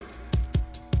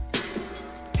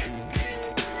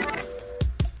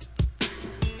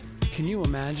Can you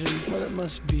imagine what it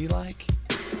must be like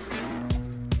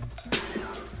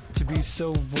to be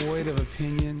so void of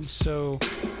opinion, so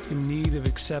in need of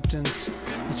acceptance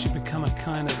that you become a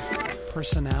kind of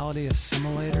personality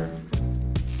assimilator?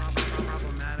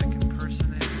 Problematic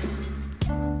impersonator.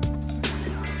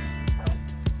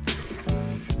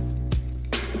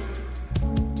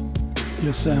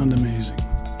 You sound amazing.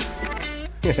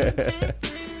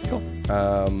 Cool.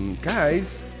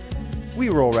 Guys, we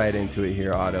roll right into it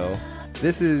here, Otto.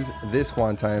 This is This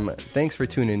One Time. Thanks for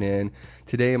tuning in.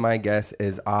 Today, my guest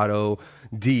is Otto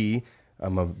D.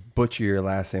 I'm going to butcher your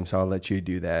last name, so I'll let you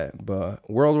do that. But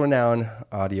world-renowned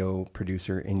audio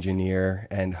producer, engineer,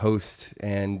 and host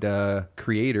and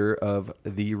creator of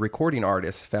The Recording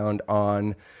Artist, found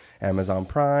on Amazon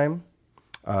Prime.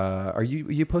 Are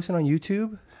you posting on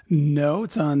YouTube? No,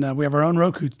 it's on, we have our own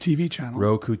Roku TV channel.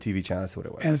 Roku TV channel, that's what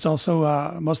it was. And it's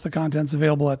also, most of the content's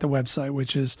available at the website,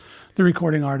 which is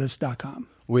therecordingartist.com.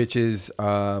 Which is,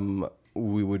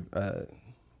 we would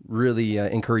really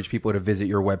encourage people to visit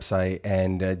your website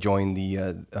and join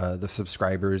the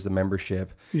subscribers, the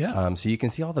membership. Yeah. So you can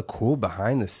see all the cool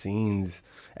behind the scenes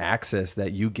access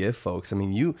that you give folks. I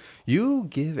mean, you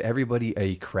give everybody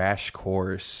a crash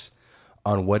course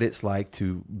on what it's like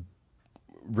to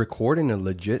record in a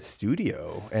legit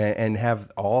studio and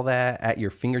have all that at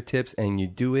your fingertips, and you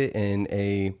do it in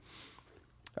a,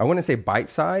 I wouldn't say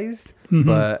bite-sized,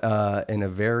 but in a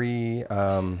very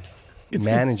it's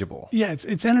manageable.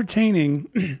 It's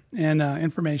entertaining and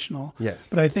informational. Yes.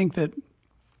 But I think that,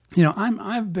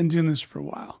 I've been doing this for a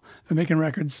while. I've been making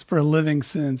records for a living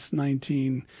since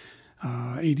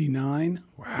 1989.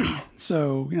 Wow.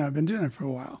 So, I've been doing it for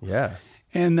a while. Yeah.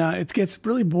 And it gets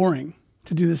really boring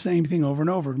to do the same thing over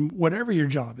and over, whatever your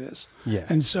job is. Yeah.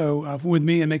 And so with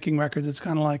me and making records, it's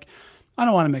kind of like, I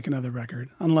don't want to make another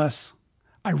record unless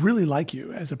I really like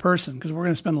you as a person, because we're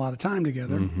going to spend a lot of time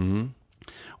together. Mm-hmm.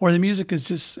 Or the music is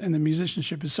just, and the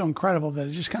musicianship is so incredible that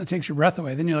it just kind of takes your breath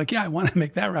away. Then you're like, yeah, I want to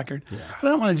make that record. Yeah. But I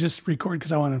don't want to just record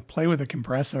because I want to play with a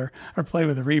compressor or play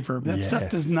with a reverb. That stuff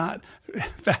does not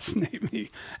fascinate me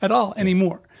at all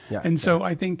anymore. Yeah. And so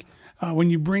I think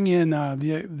when you bring in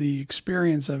the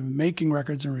experience of making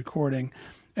records and recording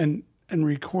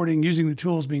recording using the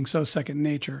tools being so second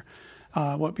nature,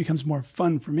 what becomes more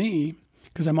fun for me,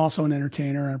 because I'm also an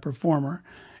entertainer and a performer,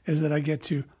 is that I get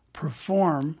to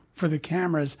perform for the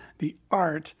cameras the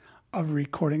art of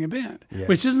recording a band,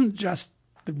 which isn't just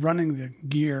the running the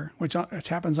gear, which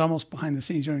happens almost behind the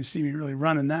scenes. You don't even see me really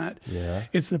running that. Yeah.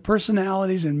 It's the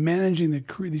personalities and managing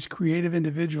these creative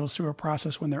individuals through a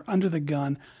process when they're under the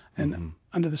gun and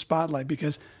under the spotlight,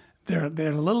 because they're a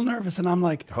little nervous, and I'm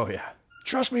like, oh yeah,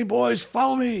 trust me, boys,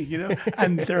 follow me,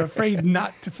 and they're afraid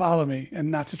not to follow me and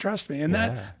not to trust me. And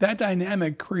that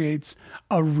dynamic creates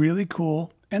a really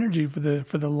cool energy for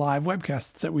the live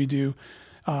webcasts that we do,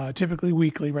 typically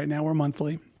weekly. Right now we're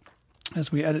monthly as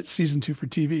we edit season 2 for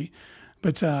TV.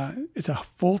 But it's a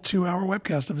full 2-hour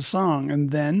webcast of a song.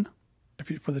 And then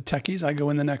for the techies, I go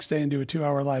in the next day and do a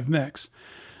 2-hour live mix.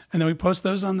 And then we post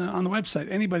those on the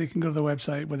website. Anybody can go to the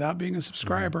website without being a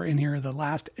subscriber and hear the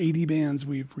last 80 bands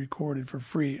we've recorded for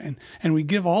free. And we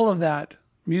give all of that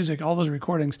music, all those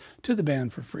recordings, to the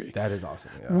band for free. That is awesome.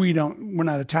 Yeah. We're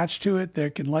not attached to it. They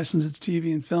can license it to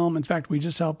TV and film. In fact, we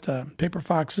just helped Paper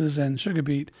Foxes and Sugar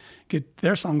Beat get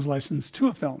their songs licensed to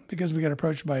a film, because we got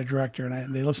approached by a director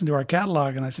and they listened to our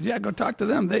catalog, and I said, yeah, go talk to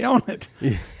them. They own it.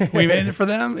 We made it for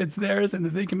them. It's theirs. And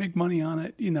if they can make money on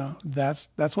it,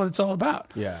 that's what it's all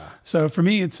about. Yeah. So for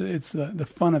me, it's the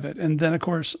fun of it. And then of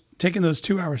course, taking those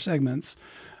 2-hour segments,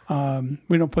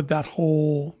 we don't put that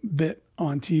whole bit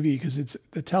on TV, because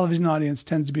the television audience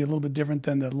tends to be a little bit different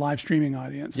than the live streaming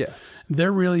audience. Yes.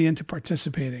 They're really into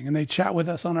participating, and they chat with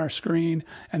us on our screen,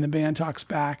 and the band talks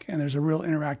back, and there's a real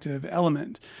interactive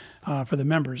element for the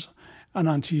members. And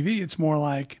on TV, it's more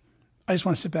like, I just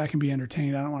want to sit back and be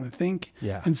entertained. I don't want to think.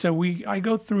 Yeah. And so I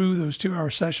go through those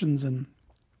 2-hour sessions and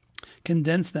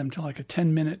condense them to like a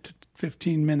 10-minute to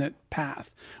 15-minute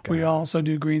path. We also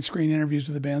do green screen interviews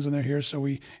with the bands when they're here, so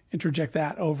we interject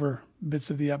that over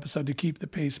bits of the episode to keep the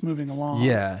pace moving along.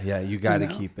 Yeah, you got to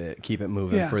keep it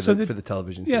moving for the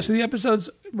television series. Yeah, so the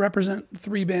episodes represent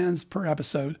 3 bands per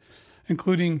episode,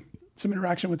 including some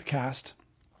interaction with the cast.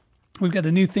 We've got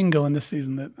a new thing going this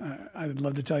season that I'd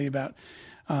love to tell you about.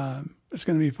 It's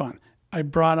going to be fun. I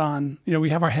brought on,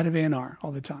 we have our head of A&R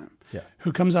all the time,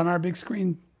 who comes on our big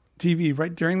screen TV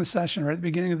right during the session, right at the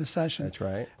beginning of the session. That's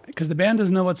right. Because the band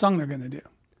doesn't know what song they're going to do.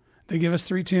 They give us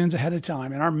 3 tunes ahead of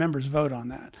time, and our members vote on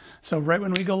that. So right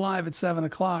when we go live at 7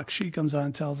 o'clock, she comes on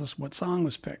and tells us what song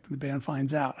was picked, and the band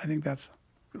finds out. I think that's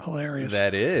hilarious.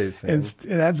 That is. Man.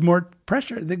 It adds more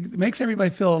pressure. It makes everybody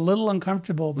feel a little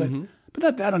uncomfortable, but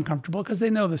not that uncomfortable because they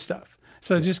know the stuff.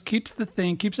 So it just keeps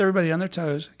everybody on their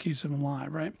toes, keeps them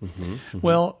alive, right?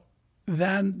 Well,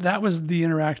 that was the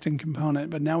interacting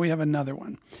component, but now we have another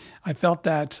one. I felt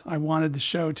that I wanted the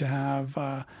show to have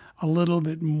a little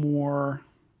bit more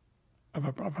of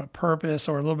a purpose,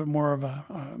 or a little bit more of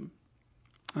a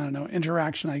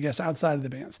interaction, I guess, outside of the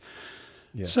bands.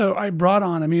 Yeah. So I brought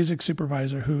on a music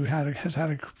supervisor who has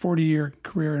had a 40-year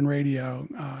career in radio,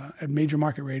 at major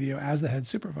market radio, as the head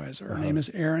supervisor. Her name is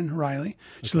Erin Riley.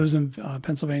 She lives in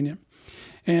Pennsylvania,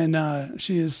 and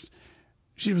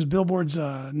she was Billboard's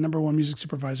 #1 music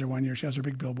supervisor one year. She has her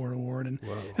big Billboard award. And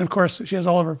of course, she has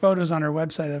all of her photos on her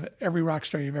website of every rock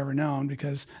star you've ever known,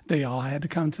 because they all had to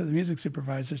come to the music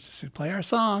supervisors to say, play our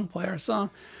song.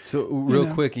 So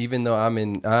real quick, even though I'm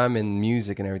in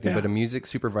music and everything, but a music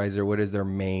supervisor, what is their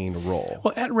main role?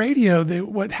 Well, at radio,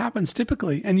 what happens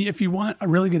typically, and if you want a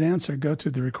really good answer, go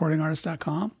to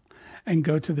therecordingartist.com and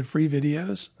go to the free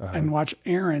videos and watch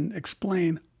Erin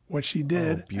explain what she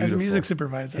did as a music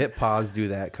supervisor. Hit pause, do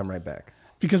that, come right back.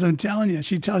 Because I'm telling you,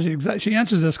 she tells you exactly. She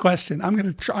answers this question.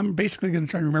 I'm basically going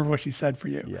to try and remember what she said for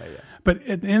you. Yeah. But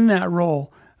in that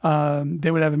role,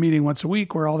 they would have a meeting once a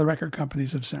week where all the record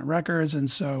companies have sent records, and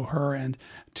so her and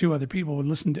 2 other people would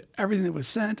listen to everything that was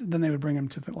sent. Then they would bring them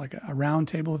to a round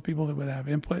table of people that would have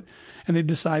input, and they'd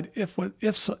decide if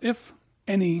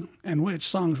any and which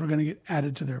songs were going to get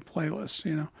added to their playlist.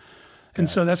 And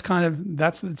so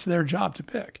it's their job to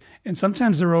pick. And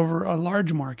sometimes they're over a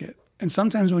large market. And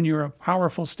sometimes when you're a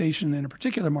powerful station in a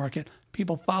particular market,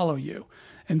 people follow you.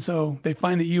 And so they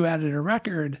find that you added a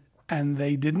record and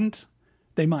they didn't,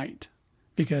 they might,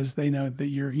 because they know that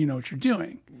you know what you're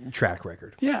doing. Track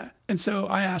record. Yeah. And so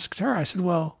I asked her, I said,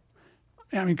 well,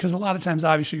 because a lot of times,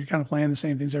 obviously, you're kind of playing the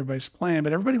same things everybody's playing,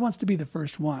 but everybody wants to be the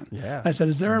first one. Yeah. I said,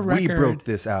 is there a record? We broke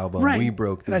this album. Right. We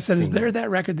broke this And I said, single. is there that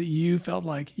record that you felt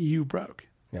like you broke?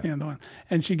 Yeah. The one.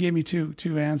 And she gave me two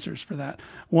answers for that.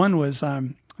 One was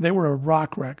they were a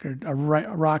rock record, a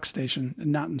rock station,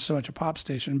 and not so much a pop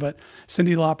station, but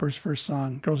Cyndi Lauper's first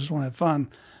song, Girls Just Want to Have Fun,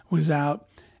 was out.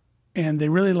 And they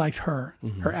really liked her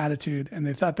attitude, and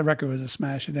they thought the record was a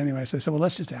smash hit anyway. So they said, well,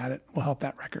 let's just add it. We'll help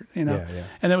that record, Yeah.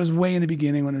 And that was way in the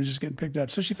beginning when it was just getting picked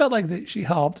up. So she felt like she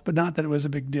helped, but not that it was a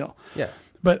big deal. Yeah.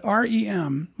 But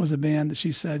REM was a band that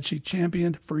she said she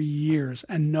championed for years,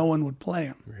 and no one would play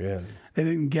them. Really? They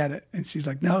didn't get it. And she's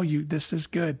like, no, this is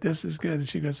good. This is good. And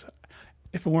she goes,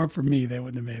 if it weren't for me, they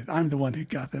wouldn't have made it. I'm the one who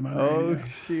got them on radio. Oh,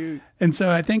 shoot. And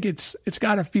so I think it's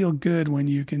got to feel good when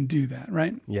you can do that,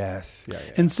 right? Yes. Yeah.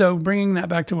 And so bringing that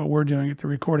back to what we're doing at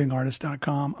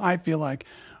therecordingartist.com, I feel like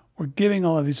we're giving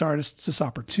all of these artists this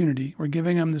opportunity. We're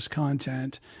giving them this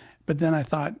content. But then I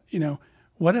thought,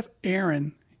 what if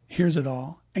Erin hears it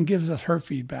all and gives us her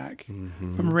feedback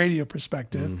from a radio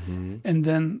perspective? And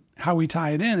then how we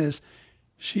tie it in is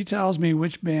she tells me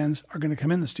which bands are going to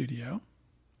come in the studio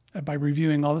by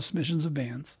reviewing all the submissions of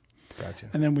bands. Gotcha.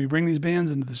 And then we bring these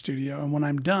bands into the studio, and when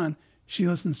I'm done, she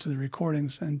listens to the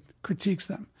recordings and critiques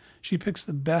them. She picks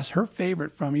the best, her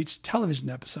favorite from each television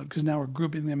episode, because now we're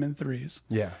grouping them in 3s.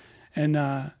 Yeah. And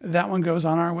that one goes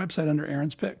on our website under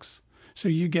Erin's Picks. So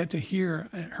you get to hear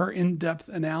her in-depth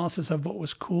analysis of what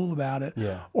was cool about it,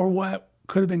 or what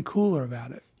could have been cooler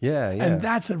about it. Yeah. And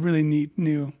that's a really neat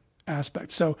new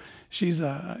aspect. So she's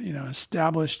a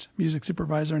established music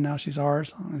supervisor. Now she's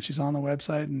ours, and she's on the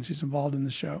website, and she's involved in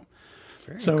the show.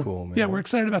 Very cool, man. Yeah, we're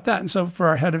excited about that. And so for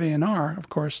our head of A&R, of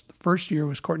course, the first year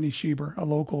was Courtney Schieber, a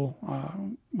local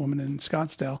woman in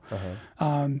Scottsdale.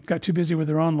 Got too busy with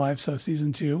her own life, so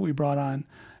season 2 we brought on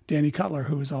Danny Cutler,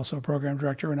 who is also a program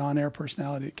director and on-air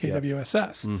personality at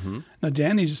KWSS. Now,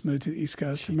 Danny just moved to the East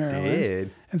Coast to Maryland.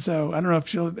 Did. And so I don't know if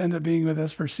she'll end up being with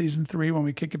us for season 3 when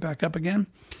we kick it back up again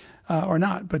or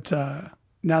not. But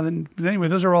anyway,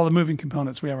 those are all the moving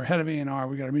components. We have our head of A&R,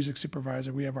 we got our music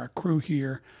supervisor, we have our crew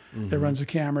here that runs the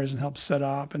cameras and helps set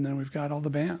up, and then we've got all the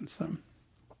bands. So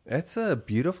that's a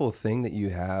beautiful thing that you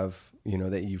have,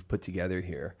 that you've put together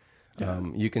here. Yeah.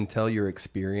 You can tell your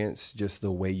experience just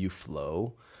the way you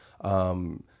flow.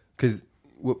 Because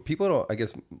what people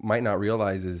might not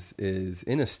realize is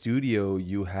in a studio,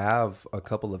 you have a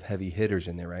couple of heavy hitters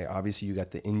in there, right? Obviously, you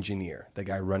got the engineer, the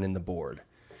guy running the board,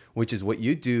 which is what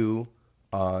you do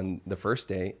on the first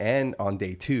day, and on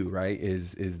day 2, right,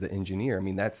 is the engineer. I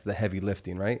mean, that's the heavy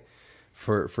lifting, right,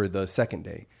 for the second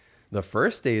day. The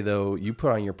first day, though, you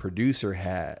put on your producer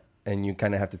hat, and you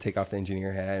kind of have to take off the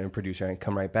engineer hat and producer hat and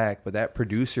come right back. But that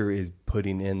producer is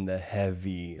putting in the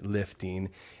heavy lifting,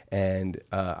 And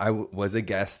I was a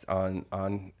guest on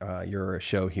your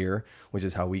show here, which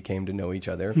is how we came to know each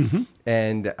other.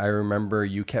 And I remember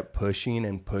you kept pushing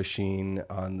and pushing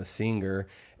on the singer.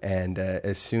 And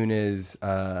as soon as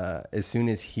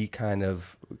he kind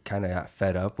of got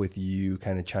fed up with you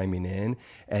kind of chiming in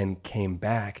and came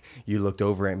back, you looked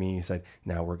over at me and you said,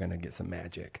 "Now we're gonna get some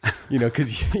magic,"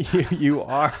 because you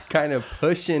are kind of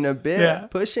pushing a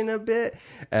bit.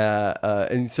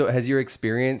 And so, has your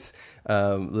experience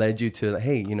led you to,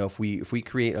 hey, if we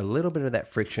create a little bit of that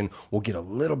friction, we'll get a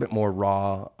little bit more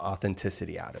raw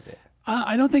authenticity out of it?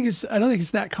 I don't think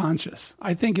it's that conscious.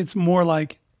 I think it's more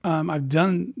like, I've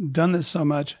done this so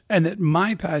much, and that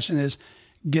my passion is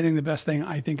getting the best thing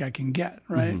I think I can get,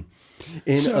 right? In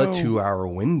a 2-hour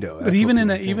window. But even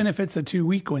if it's a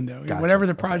 2-week window, whatever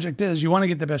the project is, you want to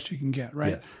get the best you can get,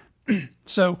 right? Yes.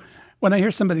 So when I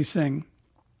hear somebody sing,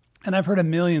 and I've heard a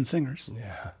million singers,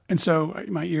 and so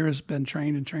my ear has been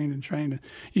trained and trained and trained. And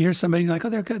you hear somebody, and you're like,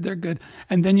 "Oh, they're good,"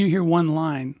 and then you hear one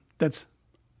line that's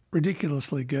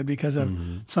ridiculously good because of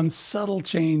some subtle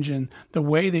change in the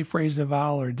way they phrased a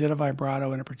vowel or did a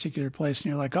vibrato in a particular place. And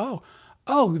you're like, oh,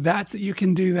 you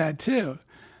can do that too.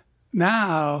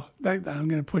 Now I'm going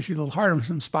to push you a little harder in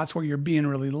some spots where you're being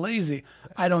really lazy.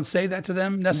 I don't say that to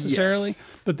them necessarily,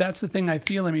 but that's the thing I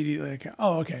feel immediately. Like,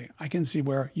 oh, okay, I can see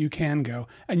where you can go,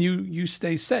 and you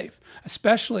stay safe,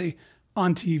 especially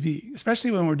on TV,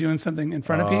 especially when we're doing something in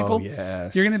front of people.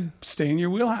 Yes. You're going to stay in your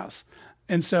wheelhouse.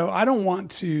 And so I don't want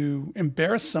to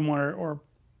embarrass someone or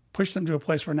push them to a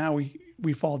place where now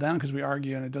we fall down because we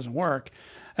argue and it doesn't work.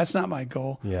 That's not my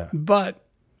goal. Yeah. But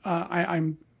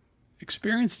I'm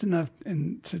experienced enough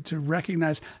to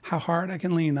recognize how hard I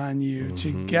can lean on you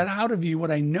to get out of you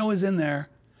what I know is in there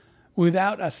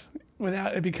without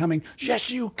it becoming, yes,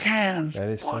 you can. That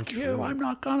is Fuck so you. true. I'm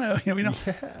not gonna.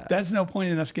 That's no point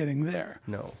in us getting there.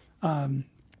 No.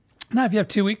 Now, if you have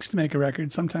 2 weeks to make a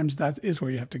record, sometimes that is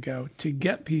where you have to go to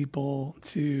get people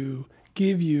to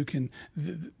give you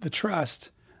the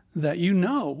trust that you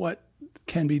know what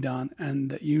can be done and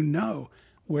that you know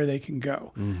where they can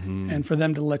go, and for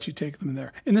them to let you take them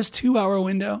there. In this 2-hour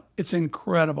window, it's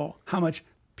incredible how much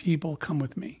people come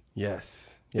with me.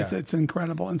 Yes. Yeah. It's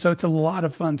incredible. And so it's a lot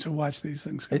of fun to watch these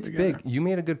things come together. It's big. You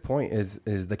made a good point is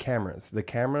the cameras. The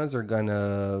cameras are going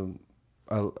to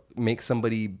make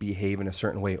somebody behave in a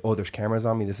certain way. Oh, there's cameras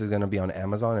on me. This is going to be on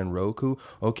Amazon and Roku.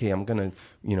 Okay, I'm going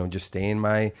to, just stay in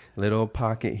my little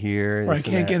pocket here. Or I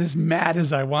can't get as mad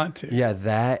as I want to. Yeah,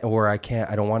 that, or I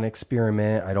don't want to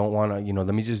experiment. I don't want to,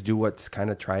 let me just do what's kind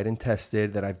of tried and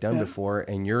tested that I've done before.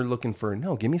 And you're looking for,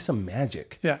 no, give me some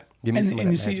magic. Yeah. Give me some and you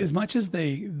magic. see, as much as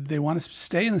they want to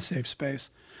stay in a safe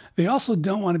space, they also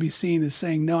don't want to be seen as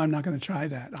saying, no, I'm not going to try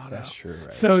that, Otto. That's true.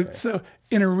 Right, So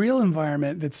in a real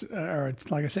environment that's, or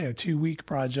like I say, a 2-week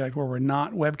project where we're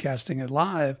not webcasting it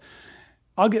live,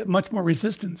 I'll get much more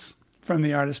resistance from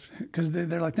the artist because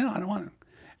they're like, no, I don't want to.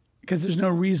 Because there's no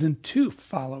reason to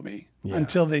follow me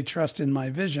until they trust in my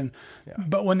vision. Yeah.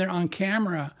 But when they're on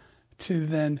camera to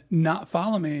then not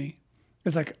follow me,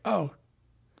 it's like, oh,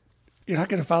 you're not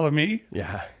going to follow me?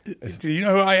 Yeah. Do you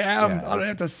know who I am? Yeah, I don't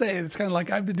have to say it. It's kind of like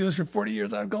I've been doing this for 40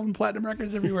 years. I have gold and platinum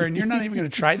records everywhere, and you're not even going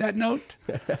to try that note?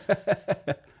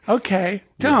 Okay,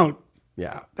 don't.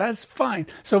 Yeah. That's fine.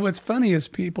 So what's funny is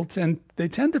people tend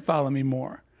to follow me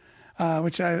more,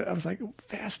 which I was like,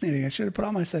 fascinating. I should have put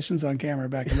all my sessions on camera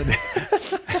back in the day.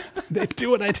 They do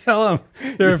what I tell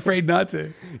them. They're afraid not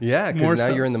to. Yeah, because now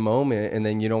you're in the moment, and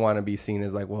then you don't want to be seen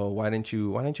as like, well, why didn't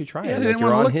you try it? Like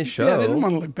you're on his show. Yeah, they didn't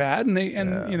want to look bad,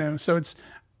 and so it's.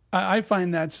 I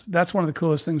find that's one of the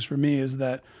coolest things for me is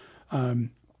that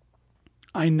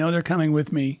I know they're coming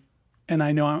with me, and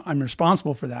I know I'm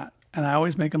responsible for that, and I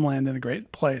always make them land in a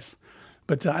great place,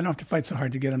 but I don't have to fight so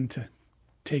hard to get them to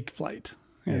take flight.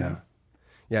 You know?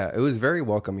 Yeah, it was very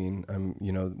welcoming,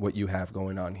 what you have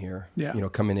going on here. Yeah.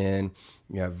 Coming in,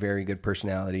 you have very good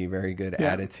personality, very good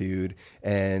attitude,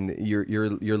 and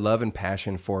your love and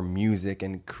passion for music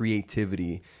and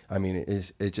creativity, I mean,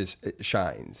 it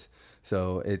shines.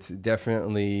 So it's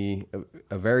definitely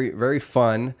a very, very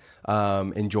fun,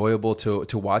 enjoyable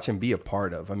to watch and be a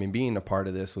part of. I mean, being a part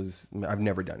of this I've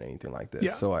never done anything like this.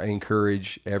 Yeah. So I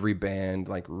encourage every band,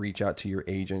 like, reach out to your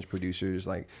agents, producers,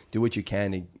 like, do what you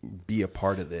can to be a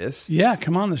part of this. Yeah,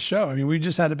 come on the show. I mean, we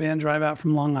just had a band drive out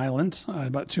from Long Island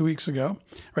about 2 weeks ago.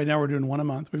 Right now we're doing one a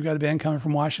month. We've got a band coming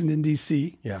from Washington,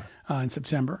 D.C. In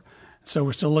September. So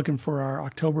we're still looking for our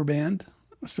October band.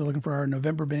 We're still looking for our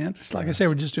November band. Just like I say,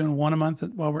 we're just doing one a month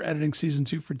while we're editing season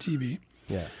 2 for TV.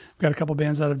 Yeah. We've got a couple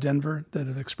bands out of Denver that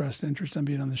have expressed interest in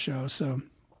being on the show. So,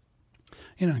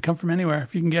 come from anywhere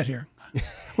if you can get here.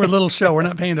 We're a little show. We're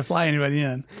not paying to fly anybody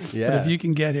in. Yeah. But if you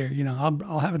can get here,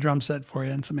 I'll have a drum set for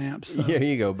you and some amps. So. There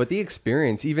you go. But the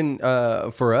experience, even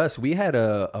for us, we had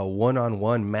a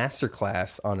one-on-one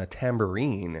masterclass on a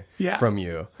tambourine from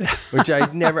you, which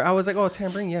I was like, oh,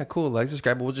 tambourine. Yeah, cool. Like, just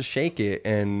grab it. We'll just shake it.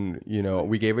 And,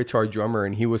 we gave it to our drummer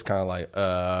and he was kind of like,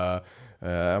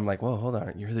 I'm like, well, hold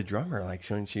on. You're the drummer. Like,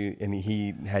 shouldn't you? And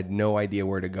he had no idea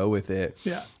where to go with it.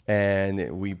 Yeah.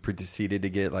 And we proceeded to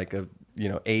get like a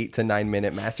 8 to 9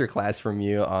 minute masterclass from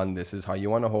you on this is how you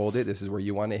want to hold it. This is where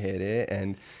you want to hit it.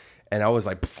 And I was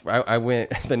like, I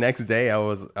went the next day. I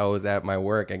was at my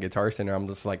work at Guitar Center. I'm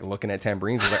just like looking at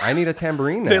tambourines. I was like, I need a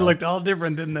tambourine now. They looked all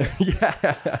different, didn't they?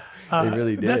 Yeah, they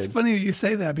really did. That's funny that you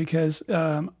say that because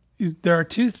there are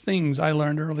two things I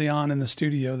learned early on in the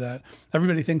studio that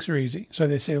everybody thinks are easy. So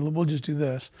they say, we'll just do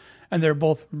this. And they're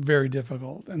both very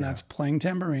difficult. And that's playing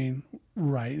tambourine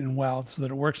right and well so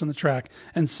that it works on the track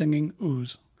and singing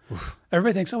oohs. Oof.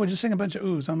 Everybody thinks, we'll just sing a bunch of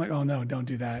oohs. I'm like, oh, no, don't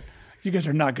do that. You guys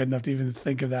are not good enough to even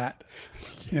think of that.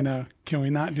 Can we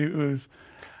not do oohs?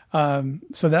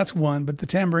 So that's one. But the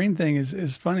tambourine thing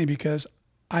is funny because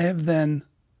I have then,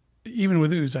 even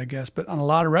with oohs, I guess, but on a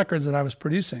lot of records that I was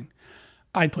producing,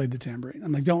 I played the tambourine.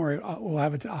 I'm like, don't worry, I'll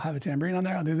have a tambourine on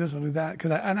there. I'll do this, I'll do that.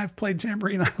 And I've played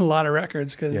tambourine on a lot of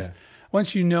records because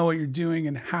once you know what you're doing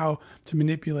and how to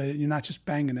manipulate it, you're not just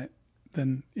banging it,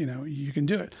 then, you can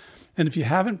do it. And if you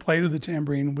haven't played with the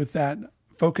tambourine with that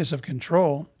focus of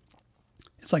control,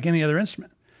 it's like any other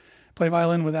instrument. Play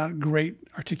violin without great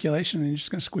articulation and you're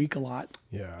just going to squeak a lot.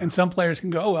 Yeah. And some players can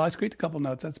go, oh, well, I squeaked a couple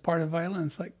notes. That's part of violin.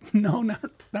 It's like, no, not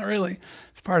really.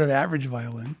 It's part of average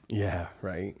violin. Yeah,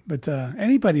 right. But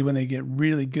anybody, when they get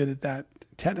really good at that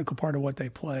technical part of what they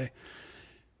play,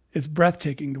 it's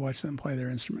breathtaking to watch them play their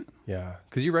instrument. Yeah,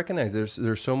 because you recognize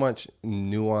there's so much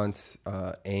nuance,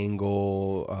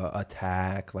 angle,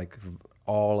 attack, like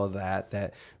all of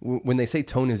that when they say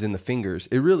tone is in the fingers,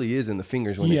 it really is in the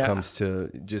fingers when it comes to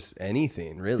just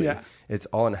anything, really. Yeah. It's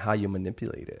all in how you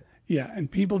manipulate it. Yeah, and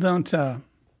people who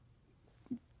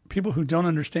don't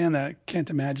understand that can't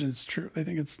imagine it's true. They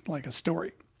think it's like a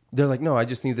story. They're like, no, I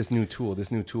just need this new tool.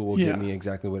 This new tool will give me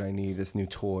exactly what I need. This new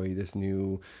toy, this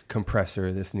new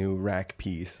compressor, this new rack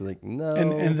piece. Like, no.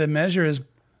 And the measure is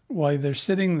while they're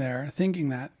sitting there thinking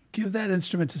that, give that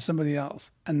instrument to somebody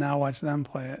else and now watch them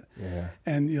play it. Yeah.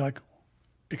 And you're like,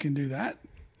 it can do that?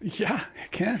 Yeah,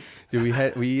 it can. Dude,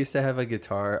 we used to have a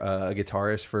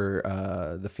guitarist for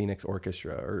the Phoenix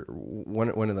Orchestra, or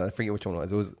one of the, I forget which one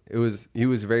it was. He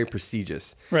was very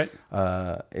prestigious. Right.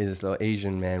 This little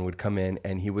Asian man would come in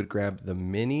and he would grab the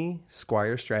mini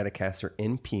Squier Stratocaster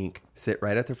in pink, sit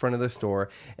right at the front of the store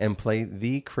and play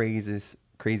the craziest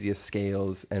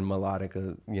scales and melodic,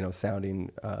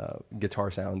 sounding guitar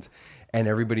sounds, and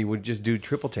everybody would just do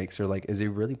triple takes. They're like, "Is he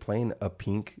really playing a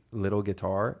pink little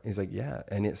guitar?" He's like, "Yeah,"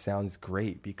 and it sounds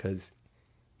great because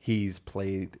he's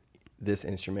played this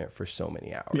instrument for so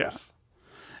many hours.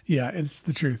 Yeah, it's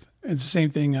the truth. It's the same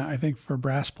thing. I think for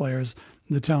brass players,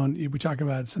 the tone we talk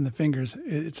about, it's in the fingers,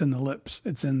 it's in the lips,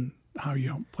 it's in how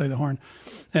you play the horn,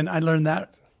 and I learned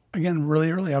that again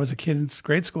really early. I was a kid in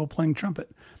grade school playing trumpet.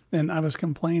 And I was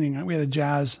complaining. We had a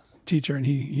jazz teacher, and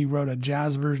he wrote a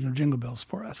jazz version of Jingle Bells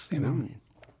for us,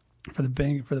 for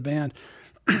the band.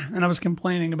 And I was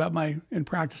complaining about in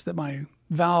practice that my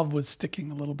valve was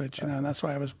sticking a little bit, and that's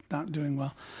why I was not doing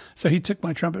well. So he took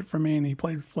my trumpet from me, and he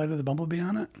played Flight of the Bumblebee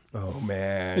on it. Oh,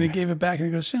 man. And he gave it back, and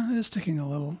he goes, yeah, it is sticking a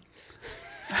little.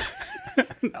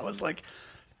 And I was like,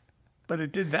 but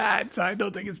it did that, so I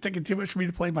don't think it's sticking too much for me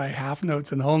to play my half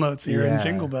notes and whole notes here in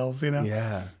Jingle Bells,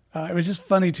 Yeah. It was just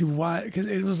funny to watch because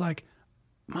it was like,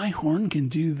 my horn can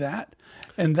do that.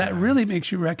 And that really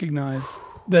makes you recognize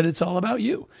that it's all about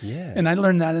you. Yeah. And I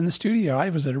learned that in the studio. I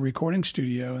was at a recording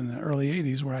studio in the early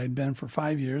 80s where I had been for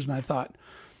 5 years. And I thought,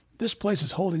 this place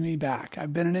is holding me back.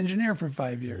 I've been an engineer for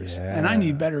 5 years. Yeah. And I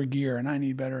need better gear and I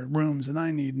need better rooms and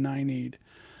I need.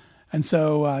 And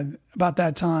so about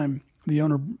that time, the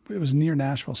owner, it was near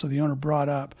Nashville. So the owner brought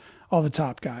up all the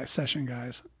top guys, session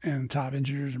guys, and top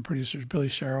engineers and producers, Billy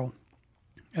Sherrill,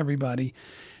 everybody,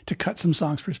 to cut some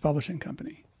songs for his publishing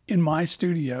company. In my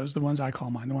studios, the ones I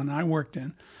call mine, the one I worked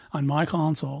in, on my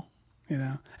console,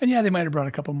 And they might have brought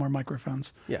a couple more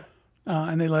microphones. Yeah.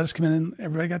 And they let us come in, and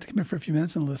everybody got to come in for a few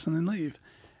minutes and listen and leave.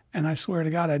 And I swear to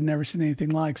God, I'd never seen anything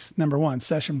like, number one,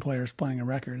 session players playing a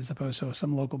record as opposed to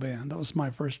some local band. That was my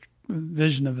first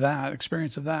vision of that,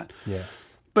 experience of that. Yeah.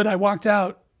 But I walked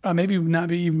out, maybe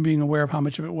not even being aware of how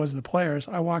much of it was the players.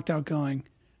 I walked out going,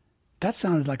 that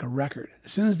sounded like a record.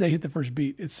 As soon as they hit the first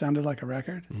beat, it sounded like a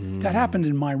record. That happened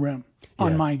in my room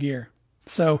on my gear.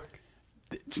 So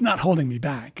it's not holding me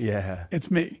back. Yeah.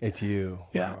 It's me. It's you.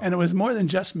 Yeah. Wow. And it was more than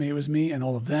just me. It was me and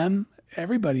all of them.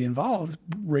 Everybody involved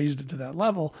raised it to that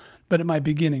level. But at my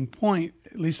beginning point,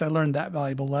 at least I learned that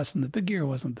valuable lesson that the gear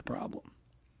wasn't the problem.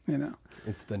 You know,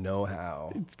 It's the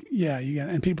know-how. yeah,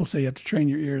 and people say you have to train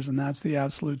your ears, and that's the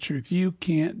absolute truth. You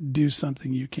can't do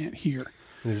something you can't hear.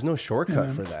 There's no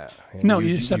shortcut for that. No,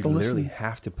 you just have to listen. You literally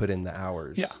have to put in the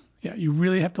hours. Yeah, you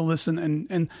really have to listen,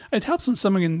 and it helps when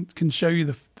someone can show you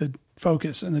the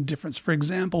focus and the difference. For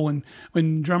example,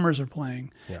 when drummers are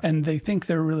playing and they think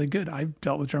they're really good, I've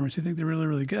dealt with drummers who think they're really,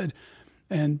 really good,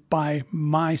 and by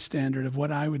my standard of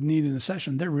what I would need in a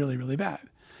session, they're really, really bad.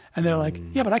 And they're like,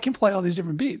 yeah, but I can play all these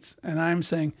different beats. And I'm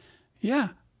saying, yeah,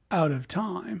 out of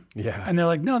time. Yeah. And they're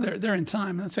like, no, they're in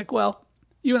time. And it's like, well,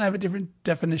 you and I have a different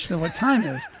definition of what time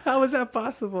is. How is that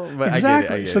possible? But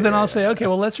Exactly. I get it, So then I'll say, okay,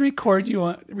 well, let's record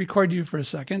you for a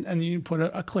second. And you put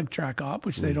a click track up,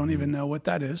 which they don't even know what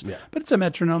that is. Yeah. But it's a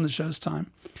metronome that shows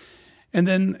time. And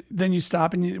then you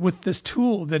stop, and with this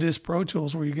tool that is Pro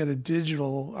Tools, where you get a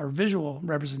digital or visual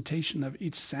representation of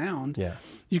each sound,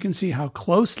 you can see how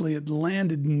closely it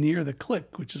landed near the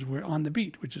click, which is where on the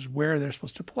beat, which is where they're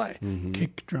supposed to play.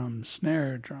 Kick drum,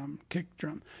 snare drum, kick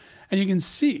drum. And you can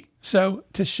see. So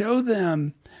to show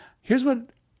them, here's what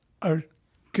a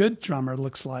good drummer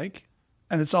looks like,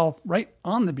 and it's all right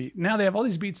on the beat. Now they have all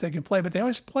these beats they can play, but they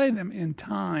always play them in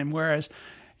time, whereas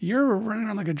you're running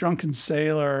around like a drunken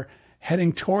sailor,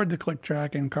 heading toward the click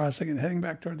track and crossing and heading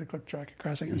back toward the click track and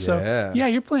crossing. And so,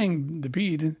 you're playing the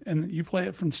beat and you play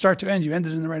it from start to end. You end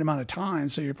it in the right amount of time.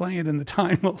 So you're playing it in the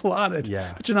time allotted,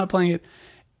 but you're not playing it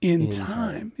in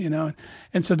time, you know?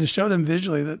 And so to show them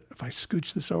visually that if I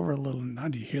scooch this over a little, now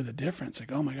do you hear the difference?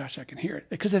 Like, oh my gosh, I can hear it.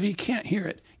 Because if you can't hear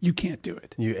it, you can't do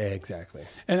it. Exactly.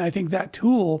 And I think that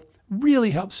tool really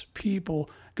helps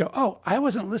people go, oh, I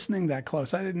wasn't listening that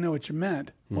close. I didn't know what you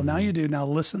meant. Well, now you do. Now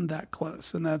listen that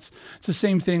close. And it's the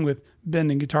same thing with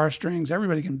bending guitar strings.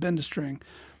 Everybody can bend a string.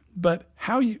 But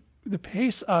the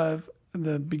pace of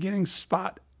the beginning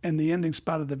spot and the ending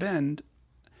spot of the bend,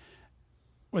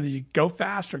 whether you go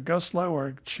fast or go slow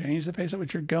or change the pace at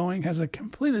which you're going, has a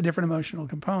completely different emotional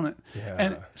component. Yeah.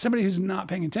 And somebody who's not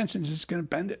paying attention is just going to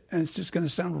bend it, and it's just going to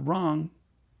sound wrong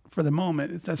for the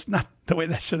moment. That's not the way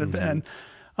that should have been.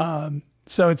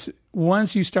 So it's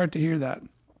once you start to hear that,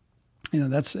 you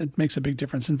know, it makes a big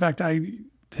difference. In fact, I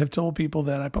have told people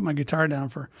that I put my guitar down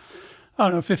for,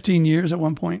 15 years at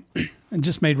one point and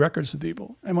just made records with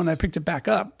people. And when I picked it back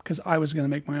up, because I was going to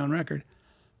make my own record,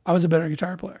 I was a better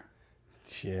guitar player.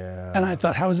 Yeah. And I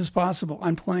thought, how is this possible?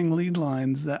 I'm playing lead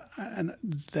lines that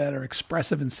are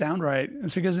expressive and sound right.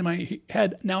 It's because in my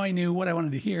head, now I knew what I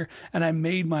wanted to hear, and I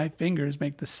made my fingers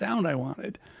make the sound I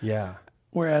wanted. Yeah.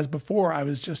 Whereas before, I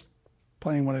was just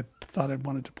playing what I thought I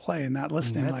wanted to play and not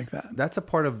listening like that. That's a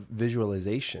part of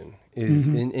visualization. Is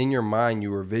in your mind, you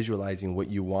were visualizing what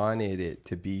you wanted it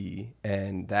to be,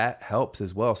 and that helps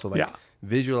as well. So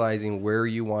visualizing where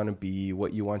you want to be,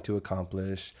 what you want to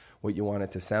accomplish, what you want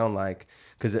it to sound like.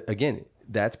 Because again,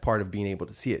 that's part of being able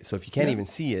to see it. So if you can't even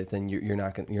see it, then you're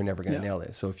never going to nail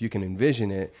it. So if you can envision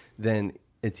it, then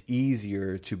it's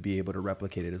easier to be able to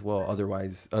replicate it as well.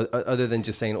 Otherwise, other than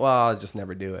just saying, well, I'll just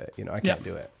never do it. I can't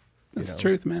do it. That's the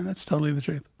truth, man. That's totally the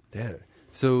truth. Yeah.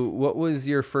 So what was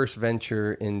your first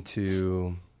venture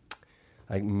into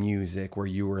like music where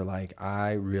you were like,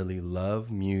 I really love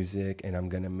music and I'm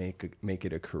going to make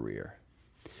it a career?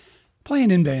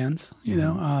 Playing in bands, you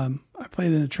know. I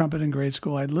played in a trumpet in grade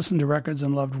school. I'd listened to records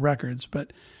and loved records,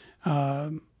 but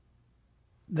I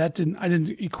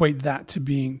didn't equate that to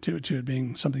it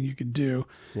being something you could do.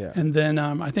 Yeah. And then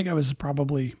I think I was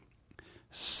probably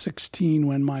 16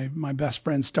 when my best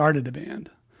friend started a band.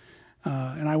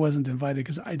 And I wasn't invited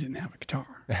because I didn't have a guitar,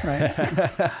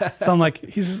 right? So I'm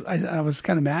like, I was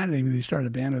kind of mad at him that he started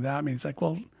a band without me. It's like,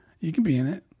 well, you can be in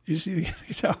it. You just need to get a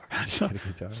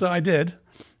guitar. So I did,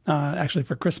 actually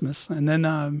for Christmas. And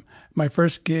then my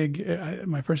first gig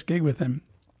with him,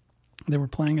 they were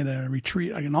playing at a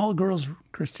retreat, like an all-girls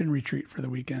Christian retreat for the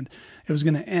weekend. It was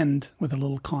going to end with a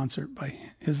little concert by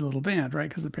his little band, right?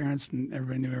 Because the parents and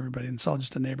everybody knew everybody, and it's all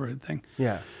just a neighborhood thing.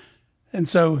 Yeah. And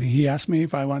so he asked me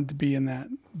if I wanted to be in that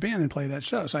band and play that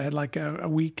show. So I had like a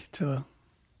week to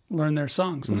learn their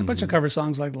songs. And a bunch of cover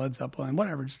songs like Led Zeppelin,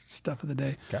 whatever, just stuff of the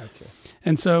day. Gotcha.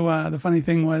 And so the funny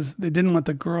thing was they didn't want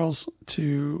the girls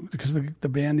because the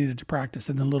band needed to practice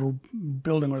in the little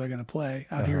building where they're going to play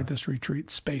out here at this retreat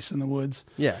space in the woods.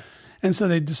 Yeah. And so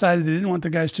they decided they didn't want the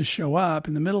guys to show up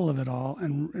in the middle of it all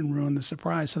and ruin the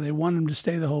surprise. So they wanted them to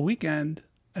stay the whole weekend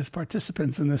as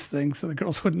participants in this thing so the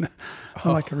girls wouldn't.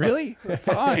 I'm like, really?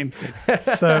 Fine.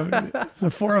 So the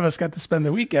four of us got to spend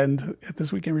the weekend at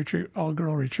this weekend retreat,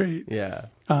 all-girl retreat. Yeah.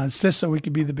 It's just so we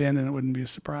could be the band and it wouldn't be a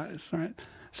surprise, right?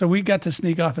 So we got to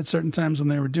sneak off at certain times when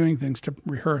they were doing things to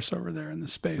rehearse over there in the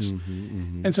space.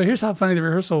 And so here's how funny the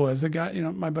rehearsal was. The guy,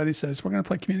 my buddy says, we're going to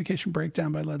play Communication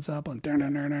Breakdown by Led Zeppelin.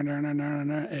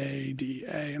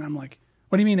 A-D-A. And I'm like,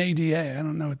 what do you mean A-D-A? I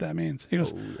don't know what that means. He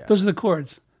goes, those are the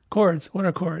chords. Chords? What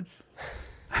are chords?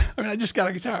 I mean, I just got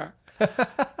a guitar.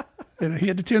 He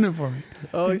had to tune it for me.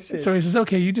 Oh, shit. So he says,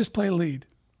 okay, you just play lead.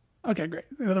 Okay, great.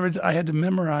 In other words, I had to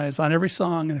memorize on every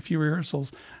song and a few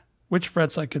rehearsals which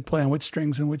frets I could play on which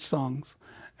strings and which songs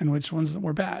and which ones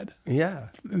were bad. Yeah.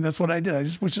 And that's what I did.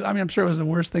 I'm sure it was the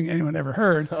worst thing anyone ever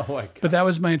heard. Oh, my God. But that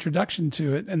was my introduction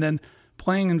to it. And then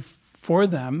playing for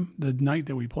them the night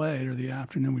that we played or the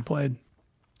afternoon we played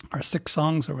our 6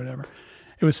 songs or whatever.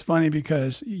 It was funny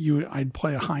because I'd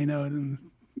play a high note and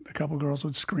a couple girls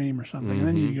would scream or something. And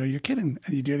then you go, you're kidding.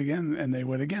 And you do it again. And they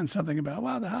would again, something about,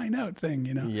 wow, the high note thing,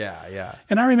 Yeah, yeah.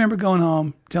 And I remember going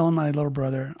home, telling my little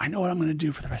brother, I know what I'm going to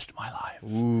do for the rest of my life.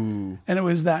 Ooh. And it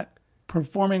was that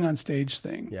performing on stage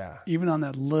thing. Yeah. Even on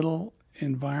that little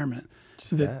environment.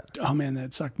 Oh man,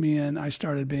 that sucked me in. I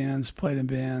started bands, played in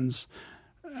bands.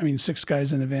 6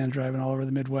 guys in a van driving all over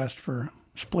the Midwest for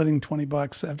splitting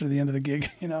 $20 after the end of the gig,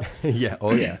 Yeah.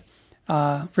 Oh, yeah.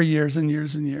 For years and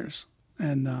years and years.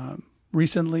 And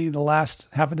recently, the last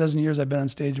half a dozen years, I've been on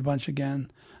stage a bunch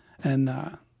again, and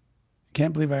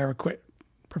can't believe I ever quit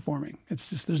performing. It's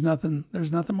just there's nothing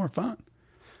more fun.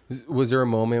 Was there a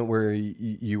moment where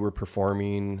you were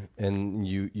performing and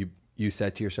you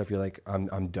said to yourself, you're like,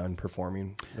 I'm done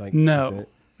performing? Like, no.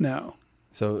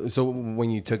 So when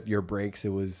you took your breaks, it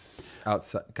was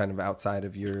outside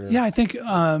of your... Yeah, I think,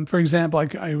 for example, I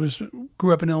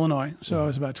grew up in Illinois, so I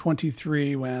was about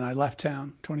 23 when I left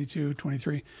town, 22,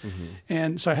 23.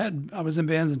 And so I was in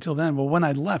bands until then. Well, when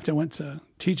I left, I went to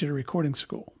teach at a recording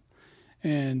school.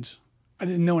 And I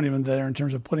didn't know anyone there in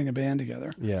terms of putting a band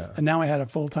together. Yeah. And now I had a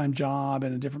full-time job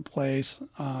in a different place.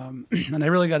 And I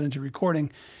really got into recording.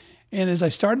 And as I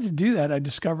started to do that, I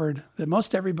discovered that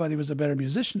most everybody was a better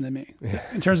musician than me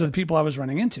in terms of the people I was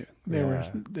running into.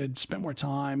 They'd spent more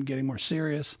time getting more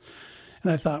serious.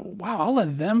 And I thought, wow, I'll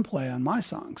let them play on my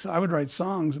songs. So I would write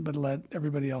songs, but let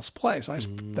everybody else play. So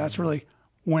that's really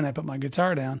when I put my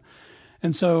guitar down.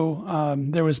 And so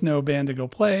there was no band to go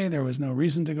play. There was no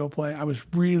reason to go play. I was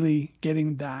really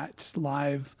getting that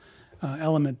live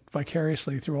element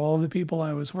vicariously through all of the people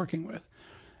I was working with.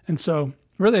 And so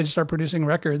really, I just started producing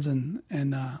records and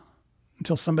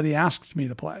until somebody asked me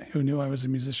to play, who knew I was a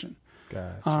musician.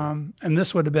 Gotcha. And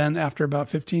this would have been after about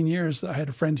 15 years. I had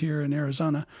a friend here in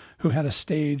Arizona who had a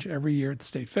stage every year at the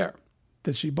State Fair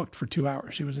that she booked for 2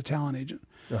 hours. She was a talent agent.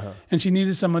 And she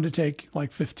needed someone to take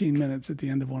like 15 minutes at the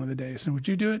end of one of the days. And would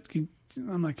you do it?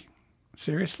 I'm like,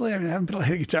 seriously? I haven't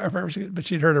played the guitar forever, but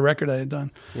she'd heard a record I had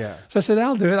done. Yeah. So I said,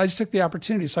 I'll do it. I just took the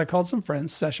opportunity. So I called some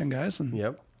friends, session guys,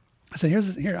 and I said,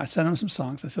 here, I sent them some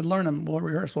songs. I said, learn them, we'll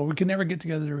rehearse. Well, we could never get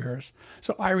together to rehearse.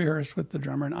 So I rehearsed with the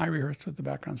drummer, and I rehearsed with the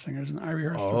background singers, and I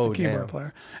rehearsed with the keyboard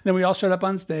player. And then we all showed up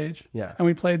on stage, and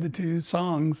we played the 2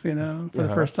 songs, for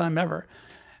the first time ever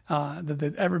that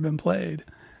they'd ever been played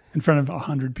in front of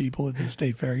 100 people at the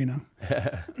State Fair,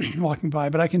 walking by.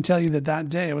 But I can tell you that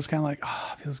day, it was kind of like,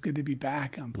 oh, it feels good to be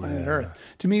back on planet Earth.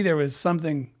 To me, there's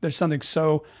something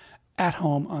so at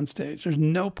home on stage. There's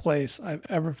no place I've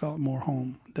ever felt more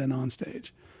home than on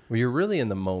stage. Well, you're really in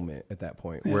the moment at that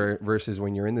point, where versus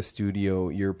when you're in the studio,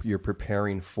 you're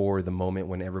preparing for the moment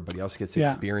when everybody else gets to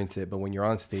experience it. But when you're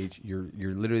on stage, you're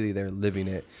literally there living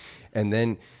it, and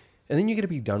then you get to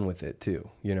be done with it too.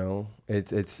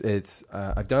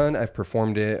 I've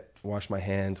performed it, washed my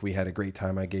hands. We had a great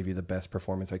time. I gave you the best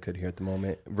performance I could here at the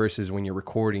moment. Versus when you're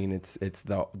recording, it's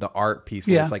the art piece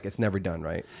where it's like it's never done,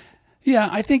 right? Yeah,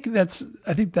 I think there's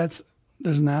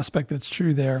an aspect that's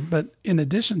true there. But in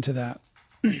addition to that,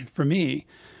 for me,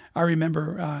 I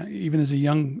remember even as a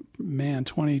young man,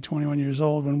 20, 21 years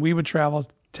old, when we would travel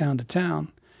town to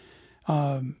town,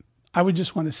 I would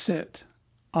just want to sit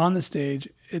on the stage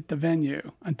at the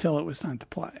venue until it was time to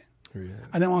play. Really?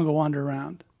 I didn't want to go wander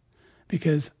around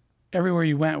because everywhere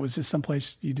you went was just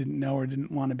someplace you didn't know or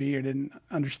didn't want to be or didn't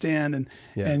understand.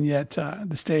 And yet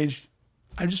the stage,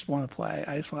 I just want to play.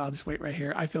 I'll just wait right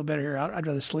here. I feel better here. I'd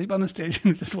rather sleep on the stage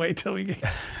and just wait till we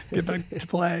get back to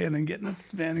play and then get in the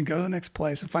van and go to the next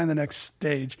place and find the next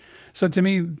stage. So to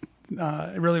me,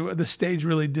 the stage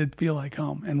really did feel like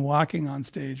home. And walking on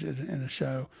stage in a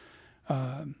show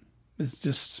there's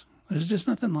just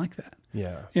nothing like that.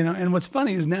 Yeah. And what's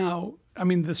funny is now,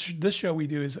 this show we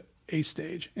do is a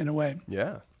stage in a way.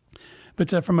 Yeah.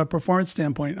 But from a performance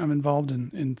standpoint, I'm involved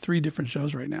in 3 different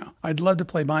shows right now. I'd love to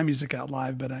play my music out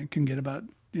live, but I can get about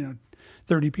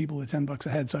 30 people at $10 a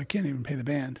head, so I can't even pay the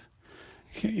band.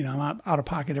 I'm out of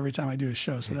pocket every time I do a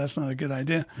show, so that's not a good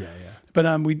idea. Yeah. But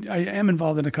I am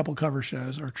involved in a couple cover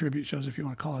shows or tribute shows, if you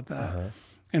want to call it that.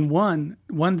 And one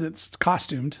that's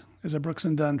costumed is a Brooks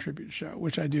and Dunn tribute show,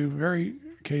 which I do very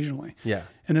occasionally. Yeah.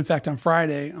 And in fact, on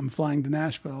Friday, I'm flying to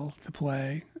Nashville to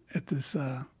play at this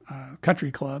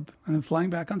country club, and then flying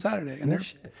back on Saturday. And they're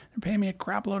paying me a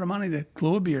crap load of money to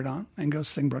glue a beard on and go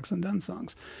sing Brooks and Dunn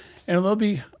songs. And there'll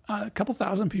be a couple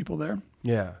thousand people there.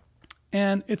 Yeah.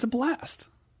 And it's a blast.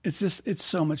 It's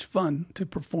so much fun to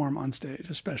perform on stage,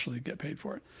 especially get paid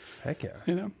for it. Heck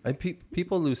yeah.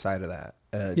 People lose sight of that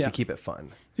to keep it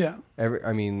fun. Yeah.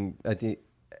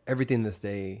 Everything this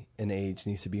day and age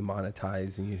needs to be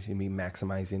monetized, and you should be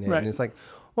maximizing it. Right. And it's like,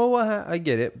 well, I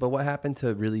get it, but what happened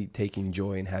to really taking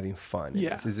joy and having fun?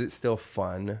 Yeah. Is it still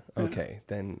fun? Okay,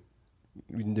 then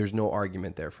there's no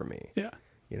argument there for me. Yeah.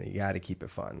 You got to keep it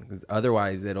fun, because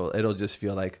otherwise it'll just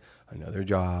feel like another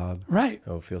job. Right.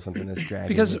 It'll feel something that's dragging.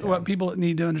 Because you down. what people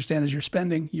need to understand is you're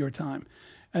spending your time.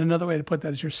 And another way to put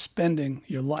that is you're spending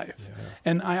your life. Yeah.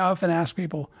 And I often ask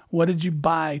people, what did you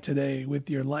buy today with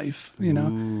your life?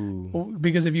 Well,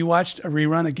 because if you watched a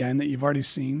rerun again that you've already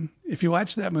seen, if you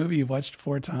watched that movie you've watched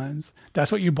 4 times, that's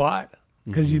what you bought.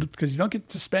 Because you don't get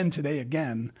to spend today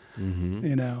again,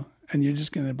 and you're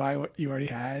just going to buy what you already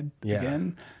had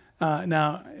again.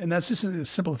 Now, and that's just a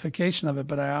simplification of it,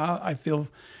 but I feel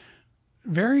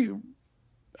very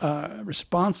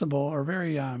responsible, or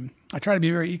very, I try to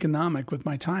be very economic with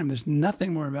my time. There's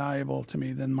nothing more valuable to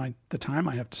me than the time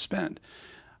I have to spend.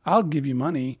 I'll give you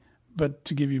money, but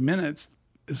to give you minutes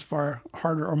is far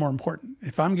harder or more important.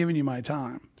 If I'm giving you my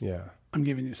time, I'm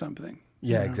giving you something.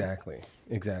 Yeah, exactly.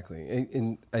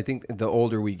 And I think the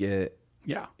older we get,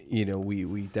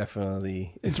 we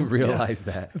definitely realize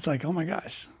that. It's like, oh my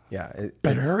gosh. Yeah.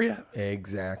 Better hurry up.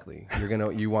 Exactly.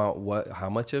 You want what, how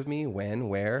much of me, when,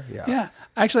 where? Yeah. Yeah.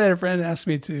 Actually, I had a friend ask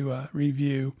me to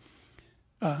review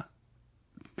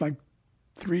like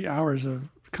 3 hours of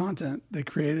content they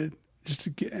created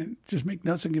just make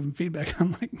notes and give them feedback.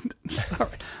 I'm like, sorry,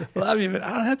 I love you, but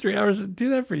I don't have 3 hours to do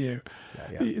that for you.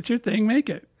 Yeah. It's your thing. Make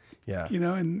it. Yeah.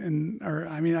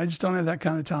 I just don't have that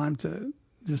kind of time to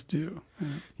just do.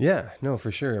 Yeah, no,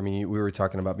 for sure. I mean, we were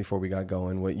talking about before we got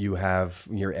going what you have,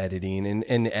 your editing,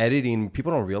 and editing,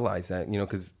 people don't realize that,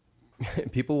 because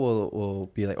people will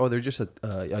be like, oh, they're just a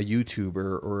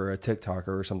YouTuber or a TikToker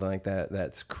or something like that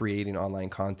that's creating online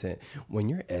content. When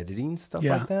you're editing stuff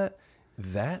like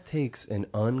that takes an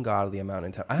ungodly amount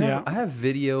of time. I have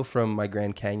video from my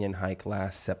Grand Canyon hike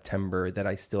last September that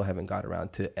I still haven't got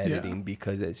around to editing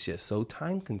because it's just so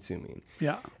time consuming.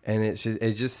 Yeah. And it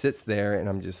just sits there, and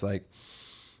I'm just like,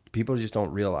 people just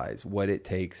don't realize what it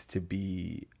takes to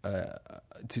be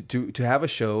to have a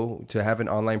show, to have an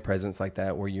online presence like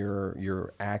that where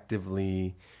you're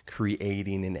actively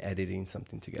creating and editing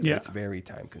something together. Yeah. It's very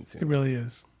time consuming. It really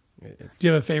is. Do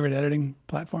you have a favorite editing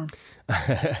platform?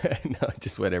 No,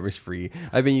 just whatever's free.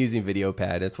 I've been using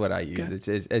VideoPad. That's what I use.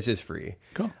 Okay. It's just free.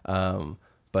 Cool.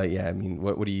 But yeah, I mean,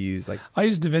 what do you use? Like, I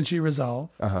use DaVinci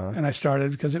Resolve, and I started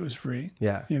because it was free.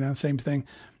 Yeah. Same thing.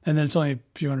 And then it's only a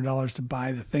few $100s to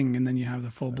buy the thing, and then you have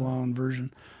the full blown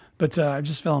version. But I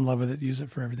just fell in love with it. Use it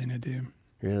for everything I do.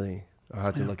 Really? I'll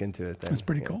have to look into it then. That's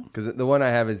pretty cool. Because the one I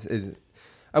have is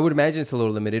I would imagine it's a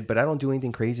little limited, but I don't do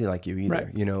anything crazy like you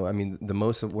either. Right. I mean, the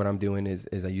most of what I'm doing is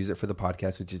I use it for the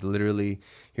podcast, which is literally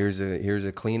here's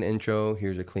a clean intro,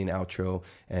 here's a clean outro,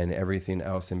 and everything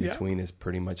else in between is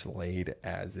pretty much laid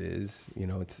as is.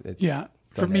 It's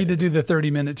for me to do the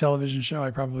 30-minute television show,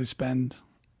 I probably spend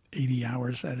 80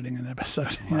 hours editing an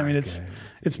episode. I mean, it's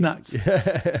nuts.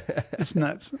 It's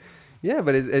nuts. Yeah,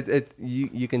 but it's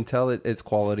you can tell it's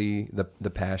quality. The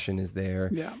passion is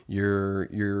there. Yeah.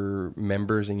 Your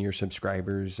members and your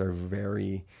subscribers are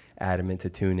very adamant to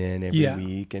tune in every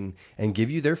week and give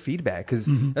you their feedback, because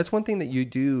that's one thing that you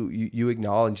do. You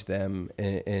acknowledge them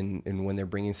and when they're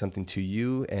bringing something to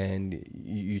you, and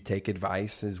you take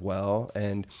advice as well,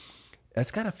 and that's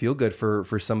gotta feel good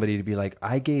for somebody to be like,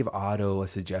 I gave Otto a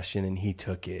suggestion and he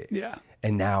took it. Yeah.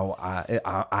 And now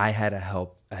I had a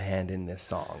hand in this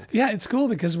song. Yeah, it's cool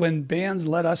because when bands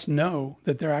let us know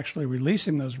that they're actually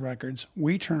releasing those records,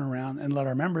 we turn around and let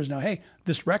our members know, hey,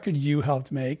 this record you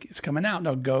helped make is coming out.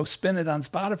 Now go spin it on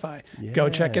Spotify. Yeah. Go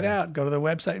check it out. Go to their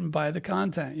website and buy the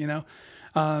content,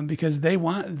 because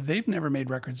they've never made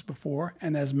records before.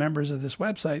 And as members of this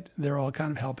website, they're all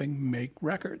kind of helping make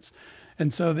records.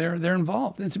 And so they're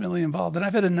involved, intimately involved. And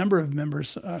I've had a number of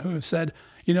members who have said,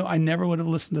 I never would have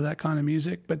listened to that kind of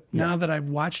music, but now that I've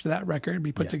watched that record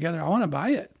be put together, I want to buy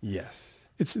it. Yes.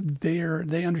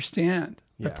 They understand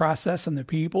the process and the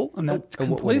people, and that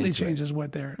completely changes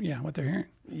what they're hearing.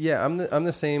 Yeah, I'm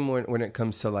the same when it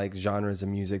comes to like genres of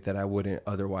music that I wouldn't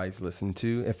otherwise listen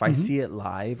to. If I see it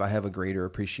live, I have a greater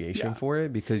appreciation for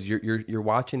it, because you're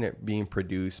watching it being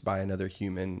produced by another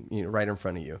human, right in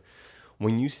front of you.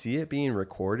 When you see it being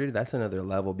recorded, that's another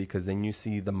level, because then you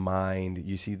see the mind,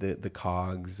 you see the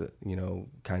cogs,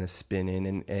 kind of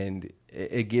spinning, and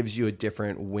it gives you a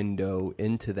different window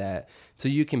into that, so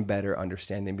you can better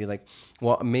understand and be like,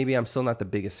 well, maybe I'm still not the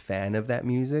biggest fan of that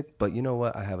music, but you know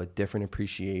what? I have a different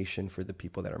appreciation for the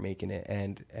people that are making it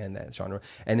and that genre.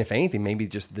 And if anything, maybe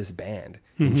just this band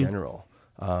in general.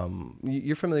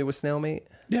 You're familiar with Snailmate?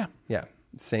 Yeah. Yeah.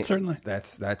 Certainly.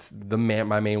 That's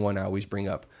my main one I always bring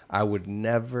up. I would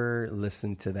never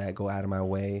listen to that, go out of my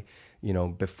way,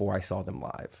 before I saw them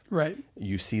live. Right.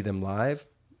 You see them live,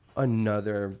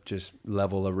 another just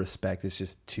level of respect. It's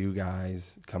just two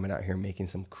guys coming out here making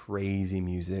some crazy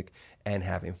music and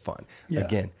having fun. Yeah.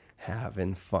 Again,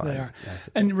 having fun. They are.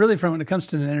 And really, when it comes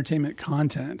to entertainment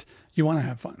content, you want to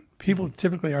have fun. People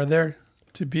typically are there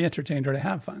to be entertained or to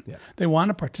have fun. Yeah. They want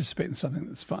to participate in something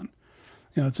that's fun.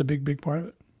 It's a big, big part of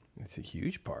it. It's a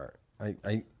huge part.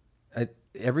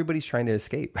 Everybody's trying to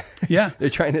escape. Yeah. They're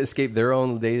trying to escape their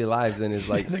own daily lives, and it's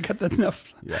like... they got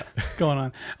enough going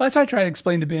on. Well, that's how I try to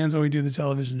explain to bands when we do the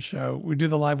television show. We do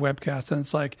the live webcast, and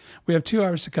it's like, we have 2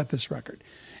 hours to cut this record.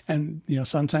 And,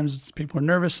 sometimes people are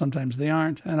nervous, sometimes they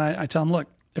aren't. And I tell them, look,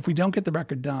 if we don't get the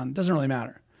record done, it doesn't really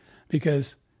matter,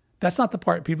 because that's not the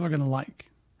part people are going to like.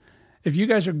 If you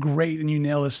guys are great and you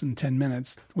nail this in 10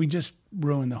 minutes, we just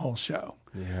ruin the whole show.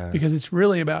 Yeah. Because it's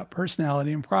really about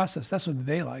personality and process. That's what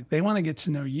they like. They want to get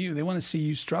to know you. They want to see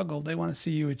you struggle. They want to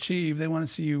see you achieve. They want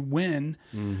to see you win.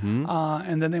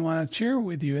 And then they want to cheer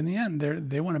with you in the end.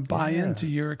 They want to buy into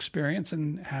your experience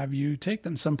and have you take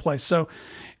them someplace. So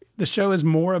the show is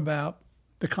more about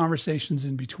the conversations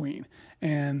in between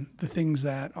and the things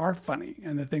that are funny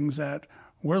and the things that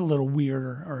were a little weird.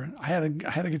 Or I had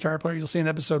a guitar player, you'll see in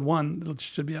episode 1, it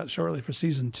should be out shortly for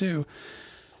season 2.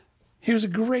 He was a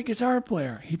great guitar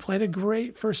player. He played a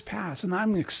great first pass. And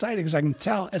I'm excited because I can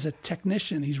tell as a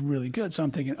technician, he's really good. So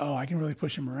I'm thinking, I can really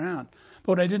push him around.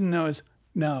 But what I didn't know is,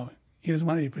 no, he doesn't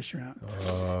want to be pushed around.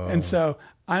 Oh. And so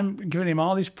I'm giving him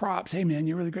all these props. Hey, man,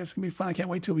 you're really great. It's going to be fun. I can't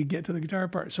wait till we get to the guitar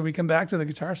part. So we come back to the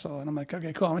guitar solo. And I'm like,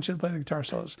 okay, cool. I want you to play the guitar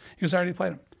solos. He goes, I already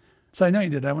played them. So I know you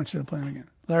did. I want you to play them again.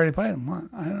 I already played them. What?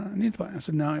 I don't need to play them. I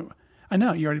said, no, I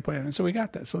know you already played them. And so we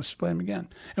got that. So let's play them again.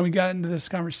 And we got into this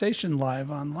conversation live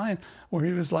online where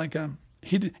he was like,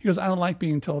 he goes, I don't like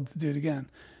being told to do it again.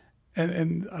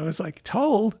 And I was like,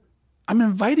 told? I'm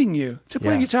inviting you to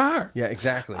play guitar. Yeah,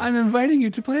 exactly. I'm inviting you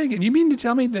to play again. You mean to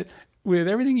tell me that with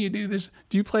everything you do,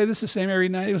 do you play this the same every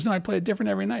night? He goes, no, I play it different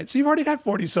every night. So you've already got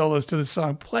 40 solos to the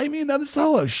song. Play me another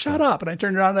solo. Shut up. And I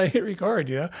turned around and I hit record,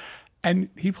 And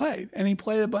he played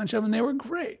a bunch of them, and they were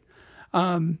great.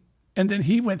 And then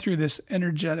he went through this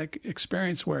energetic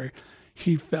experience where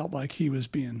he felt like he was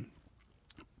being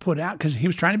put out because he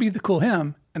was trying to be the cool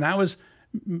him, and I was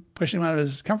pushing him out of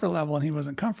his comfort level, and he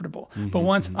wasn't comfortable. But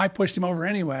once I pushed him over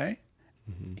anyway,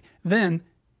 then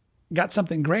got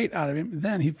something great out of him,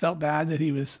 then he felt bad that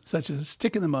he was such a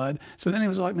stick in the mud. So then he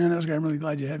was like, man, that was great. I'm really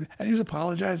glad you had me. And he was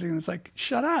apologizing, and it's like,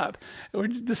 shut up.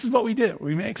 This is what we do.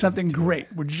 We make something great.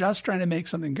 We're just trying to make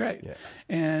something great. Yeah.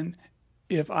 And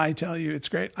if I tell you it's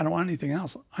great, I don't want anything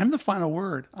else. I'm the final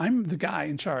word. I'm the guy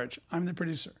in charge. I'm the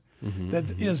producer.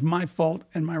 That is my fault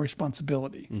and my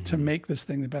responsibility to make this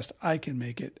thing the best I can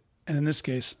make it. And in this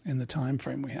case, in the time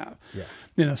frame we have.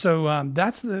 Yeah. So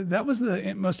that was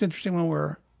the most interesting one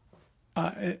where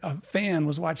a fan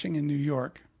was watching in New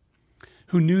York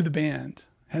who knew the band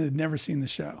and had never seen the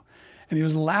show. And he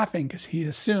was laughing because he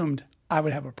assumed I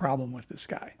would have a problem with this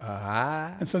guy.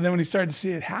 And so then when he started to see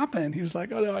it happen, he was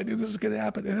like, oh no, I knew this was going to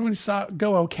happen. And then when he saw it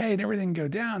go okay and everything go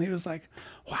down, he was like,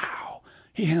 wow,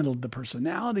 he handled the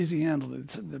personalities, he handled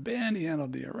the band, he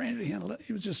handled the arrangement, he handled it.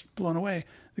 He was just blown away.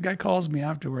 The guy calls me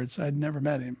afterwards. I'd never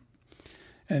met him.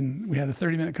 And we had a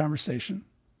 30-minute conversation.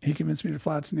 He convinced me to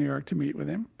fly out to New York to meet with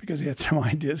him because he had some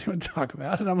ideas he wanted to talk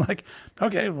about. And I'm like,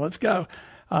 okay, well, let's go.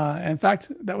 In fact,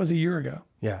 that was a year ago.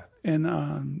 Yeah. And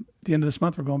at the end of this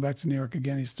month, we're going back to New York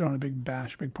again. He's throwing a big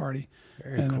bash, big party.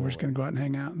 Very cool. We're just going to go out and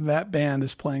hang out. That band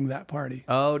is playing that party.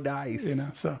 Oh, nice.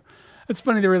 So it's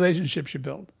funny the relationships you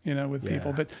build, with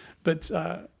people. But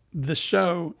the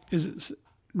show is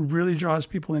really draws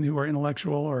people in who are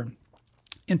intellectual or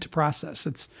into process.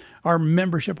 It's our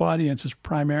membership audience is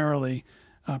primarily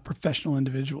professional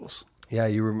individuals. Yeah,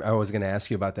 I was going to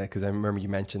ask you about that because I remember you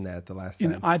mentioned that the last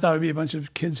time. I thought it'd be a bunch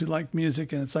of kids who like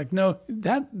music, and it's like, no,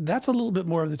 that's a little bit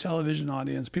more of the television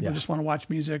audience. People just want to watch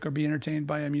music or be entertained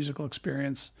by a musical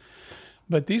experience.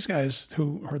 But these guys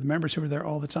who are the members who are there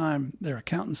all the time, they're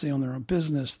accountants, they own their own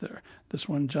business. This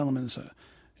one gentleman is a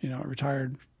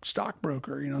retired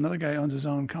stockbroker. Another guy owns his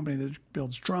own company that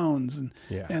builds drones,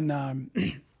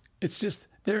 and it's just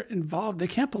they're involved. They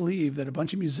can't believe that a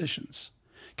bunch of musicians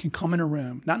can come in a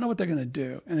room, not know what they're going to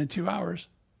do, and in 2 hours,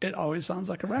 it always sounds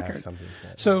like a record.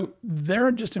 So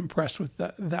they're just impressed with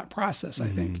that process, I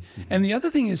think. Mm-hmm. And the other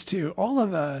thing is, too, all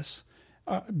of us,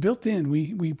 built in,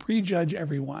 we prejudge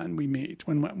everyone we meet.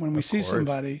 When we see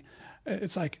somebody,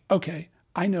 it's like, okay,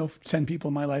 I know 10 people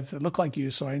in my life that look like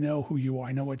you, so I know who you are.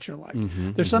 I know what you're like.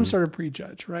 There's some sort of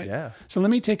prejudge, right? Yeah. So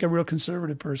let me take a real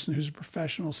conservative person who's a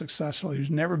professional, successful, who's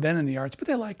never been in the arts, but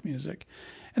they like music.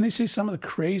 And they see some of the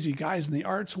crazy guys in the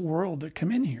arts world that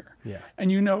come in here. Yeah.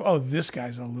 And oh, this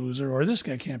guy's a loser, or this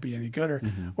guy can't be any good.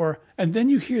 And then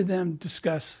you hear them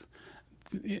discuss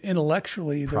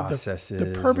intellectually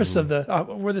the purpose of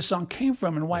where the song came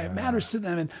from and why it matters to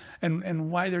them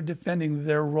and why they're defending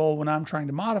their role when I'm trying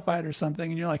to modify it or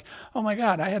something. And you're like, oh my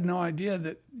God, I had no idea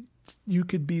that you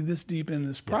could be this deep in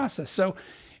this process. So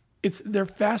they're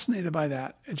fascinated by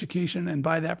that education and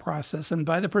by that process and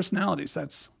by the personalities.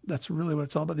 That's really what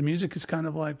it's all about. The music is kind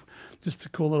of like just a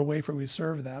cool little wafer we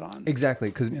serve that on. Exactly,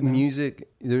 because music,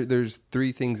 there's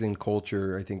three things in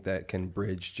culture I think that can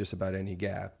bridge just about any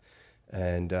gap.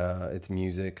 And it's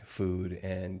music, food,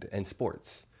 and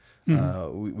sports.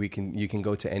 Mm-hmm. You can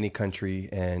go to any country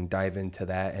and dive into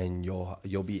that, and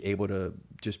you'll be able to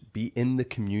just be in the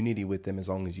community with them as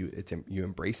long as you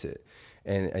embrace it.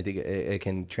 And I think it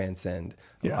can transcend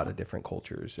a lot of different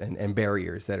cultures and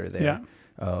barriers that are there.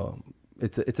 Yeah.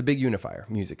 It's a big unifier.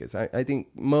 Music is. I think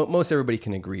most everybody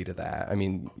can agree to that. I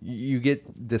mean, you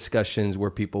get discussions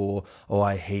where people will,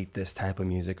 I hate this type of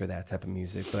music or that type of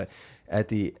music, but at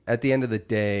the end of the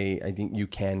day, I think you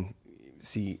can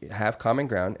have common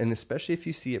ground, and especially if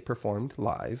you see it performed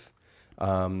live.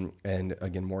 And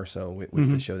again, more so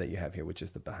with the show that you have here, which is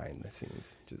the behind the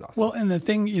scenes, which is awesome. Well, and the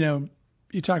thing,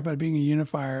 you talk about being a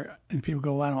unifier, and people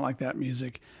go, well, I don't like that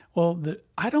music. Well,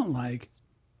 I don't like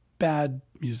bad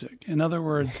music. In other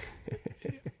words,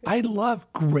 I love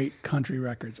great country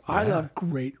records. Yeah. I love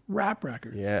great rap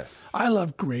records. Yes. I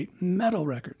love great metal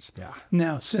records. Yeah.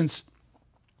 Now, since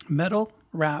metal,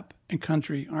 rap, and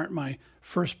country aren't my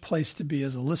first place to be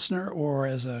as a listener or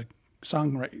as a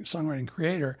songwriting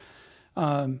creator,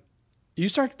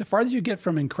 the farther you get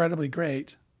from incredibly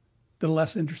great, the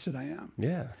less interested I am.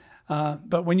 Yeah.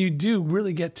 But when you do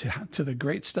really get to the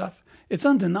great stuff, it's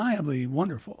undeniably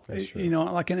wonderful. That's true.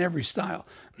 Like in every style.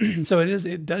 So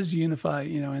it does unify,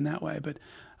 in that way. But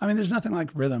I mean, there's nothing like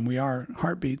rhythm. We are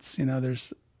heartbeats.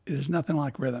 There's nothing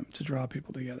like rhythm to draw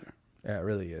people together. Yeah, it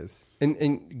really is.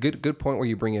 And good point where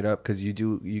you bring it up, because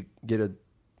you get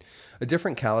a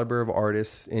different caliber of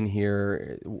artists in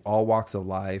here, all walks of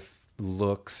life,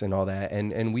 looks and all that,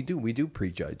 and we do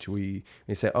prejudge. We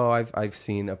say, oh, I've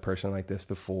seen a person like this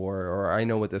before, or I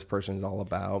know what this person is all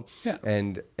about. Yeah.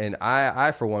 And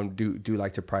I for one do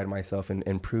like to pride myself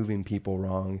in proving people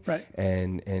wrong, right?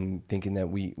 And thinking that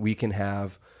we can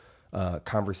have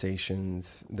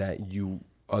conversations that you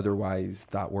otherwise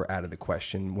thought were out of the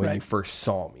question when you first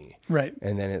saw me, right?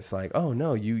 And then it's like, oh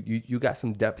no, you got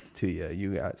some depth to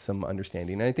you got some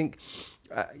understanding. And I think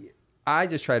I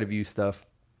just try to view stuff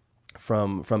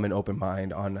from an open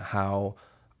mind on how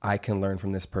I can learn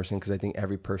from this person, because I think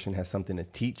every person has something to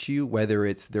teach you, whether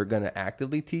it's they're going to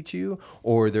actively teach you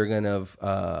or they're going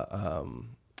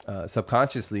to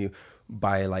subconsciously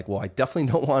by like, well, I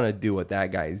definitely don't want to do what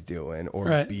that guy's doing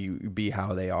or be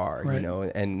how they are,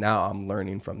 and now I'm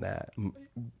learning from that,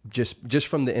 just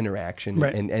from the interaction,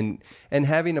 and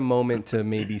having a moment to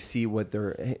maybe see what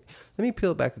they're, hey, let me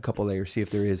peel back a couple layers, see if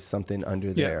there is something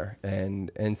under there.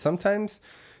 And sometimes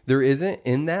there isn't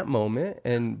in that moment,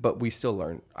 but we still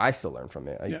learn. I still learn from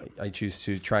it. I choose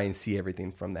to try and see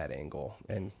everything from that angle,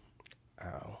 and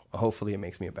hopefully it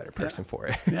makes me a better person for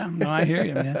it. Yeah, no, I hear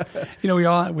you, man. We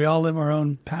all live our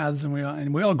own paths, and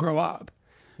we all grow up,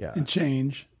 and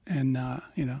change, and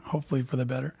hopefully for the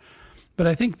better. But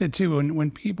I think that too, when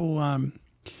people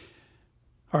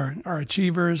are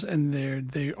achievers, and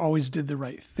they always did the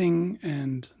right thing,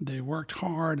 and they worked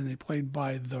hard, and they played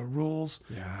by the rules.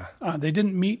 Yeah. They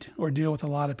didn't meet or deal with a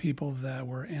lot of people that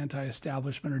were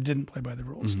anti-establishment or didn't play by the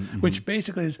rules, which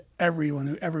basically is everyone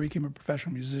who ever became a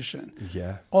professional musician.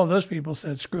 Yeah. All of those people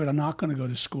said, screw it, I'm not going to go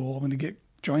to school. I'm going to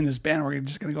join this band. We're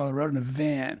just going to go on the road in a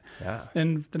van. Yeah.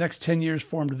 And the next 10 years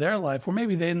formed their life, where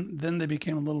maybe then they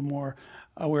became a little more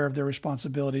aware of their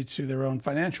responsibility to their own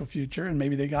financial future, and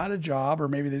maybe they got a job, or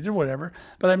maybe they did whatever.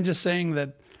 But I'm just saying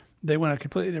that they went a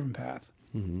completely different path.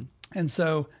 And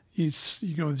so you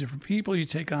go with different people.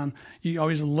 You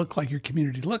always look like your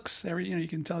community looks. You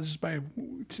can tell just by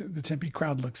the Tempe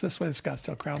crowd looks this way, the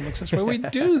Scottsdale crowd looks this way. We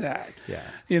do that.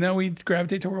 Yeah. We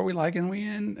gravitate to where we like, and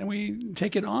we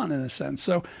take it on in a sense.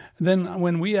 So then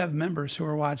when we have members who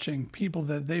are watching people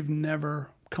that they've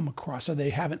never come across or they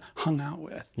haven't hung out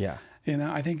with, Yeah.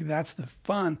 I think that's the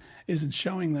fun, is in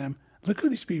showing them, look who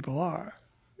these people are.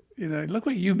 Look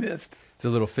what you missed. It's a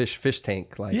little fish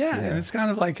tank. And it's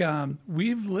kind of like I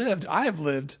have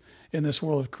lived in this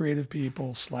world of creative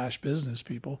people / business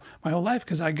people my whole life,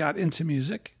 because I got into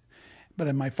music,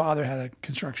 but my father had a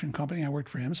construction company. I worked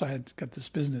for him, so I had got this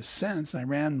business sense, and I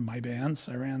ran my bands.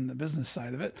 I ran the business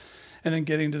side of it. And then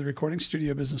getting to the recording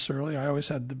studio business early, I always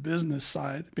had the business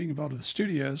side, being involved with the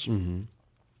studios,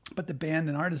 but the band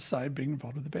and artist side being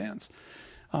involved with the bands.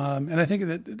 And I think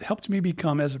that it helped me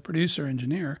become, as a producer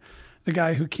engineer, the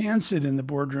guy who can sit in the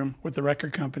boardroom with the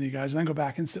record company guys and then go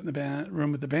back and sit in the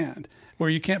room with the band, where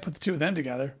you can't put the two of them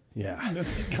together. Yeah. You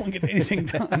can't get anything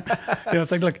done.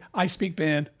 It's like, look, I speak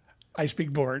band, I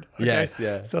speak board. Okay? Yes,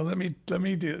 yeah. So let me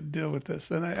deal with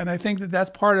this. And I think that that's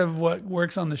part of what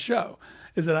works on the show,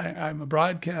 is that I'm a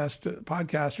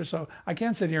podcaster, so I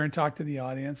can sit here and talk to the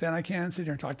audience, and I can sit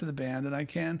here and talk to the band, and I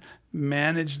can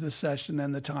manage the session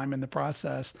and the time and the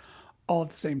process all at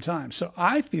the same time. So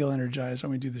I feel energized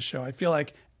when we do the show. I feel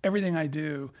like everything I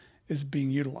do is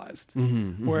being utilized.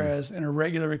 Whereas in a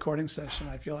regular recording session,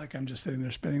 I feel like I'm just sitting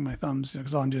there spinning my thumbs,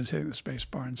 because all I'm doing is hitting the space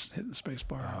bar and hitting the space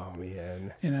bar. Oh,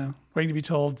 man. Waiting to be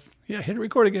told, yeah, hit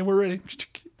record again, we're ready.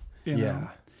 Yeah.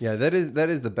 Yeah, that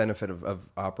is the benefit of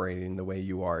operating the way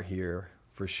you are here,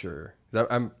 for sure.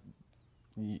 I'm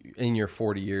in your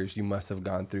 40 years, you must have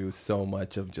gone through so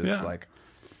much of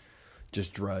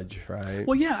just drudge, right?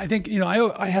 Well, yeah, I think,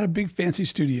 I had a big fancy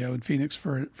studio in Phoenix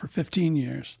for 15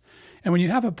 years. And when you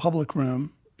have a public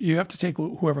room, you have to take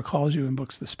whoever calls you and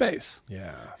books the space.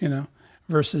 Yeah.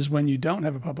 Versus when you don't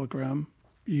have a public room,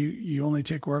 you only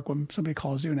take work when somebody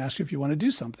calls you and asks you if you want to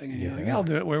do something. And you're like, I'll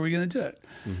do it. Where are we going to do it?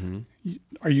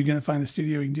 Are you going to find a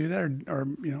studio you can do that? Or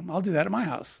I'll do that at my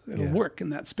house. It'll work in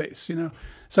that space,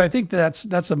 So I think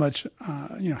that's a much,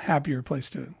 happier place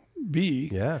to be.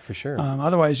 Yeah, for sure.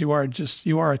 Otherwise you are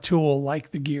a tool like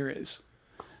the gear is.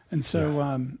 And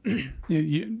so,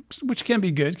 which can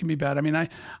be good, can be bad. I mean,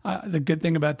 the good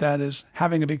thing about that is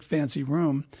having a big fancy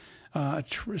room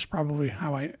is probably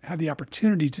how I had the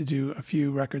opportunity to do a few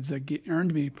records that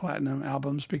earned me platinum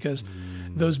albums, because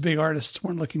those big artists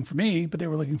weren't looking for me, but they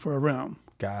were looking for a room.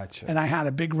 Gotcha. And I had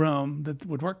a big room that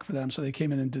would work for them, so they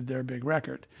came in and did their big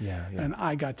record. Yeah. And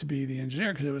I got to be the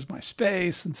engineer because it was my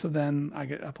space, and so then I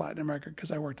get a platinum record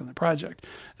because I worked on the project.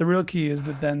 The real key is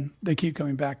that then they keep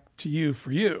coming back to you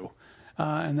for you,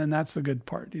 and then that's the good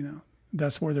part.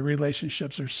 That's where the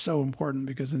relationships are so important,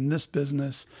 because in this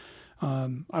business,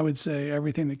 I would say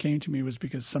everything that came to me was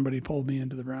because somebody pulled me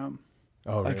into the room.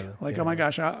 Oh, really? Oh my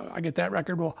gosh, I get that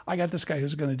record. Well, I got this guy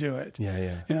who's going to do it.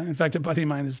 Yeah. In fact, a buddy of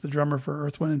mine is the drummer for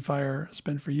Earth, Wind & Fire, has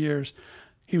been for years.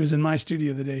 He was in my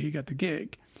studio the day he got the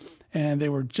gig, and they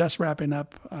were just wrapping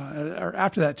up, or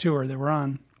after that tour they were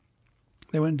on,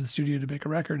 they went into the studio to make a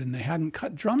record, and they hadn't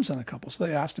cut drums on a couple, so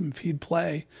they asked him if he'd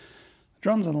play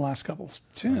drums on the last couple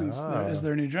tunes as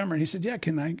their new drummer. And he said, yeah,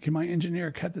 can my engineer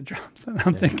cut the drums? And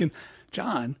I'm thinking,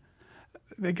 John,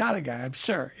 they got a guy, I'm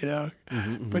sure,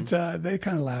 But they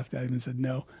kind of laughed at him and said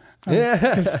no,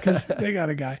 because they got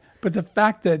a guy. But the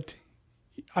fact that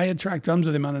I had tracked drums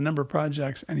with him on a number of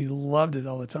projects, and he loved it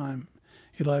all the time.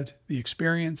 He loved the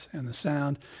experience and the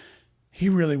sound. He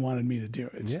really wanted me to do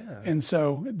it. Yeah. And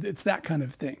so it's that kind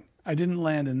of thing. I didn't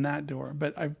land in that door,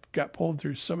 but I got pulled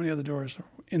through so many other doors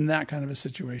in that kind of a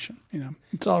situation.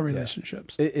 It's all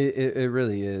relationships. It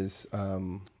really is.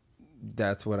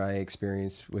 That's what I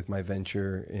experienced with my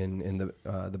venture in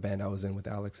the band I was in with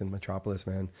Alex in Metropolis,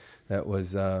 man. That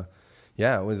was,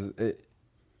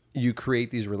 you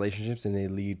create these relationships and they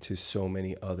lead to so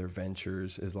many other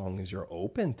ventures as long as you're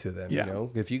open to them. Yeah. You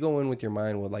know, if you go in with your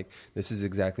mind, well, like, this is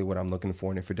exactly what I'm looking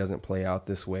for. And if it doesn't play out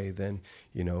this way, then,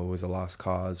 you know, it was a lost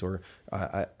cause, or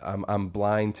I'm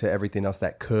blind to everything else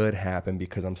that could happen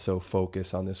because I'm so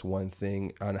focused on this one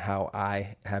thing, on how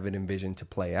I have it envisioned to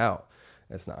play out.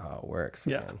 That's not how it works,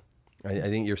 man. Yeah. I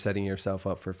think you're setting yourself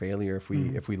up for failure if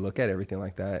we look at everything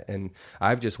like that. And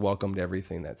I've just welcomed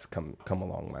everything that's come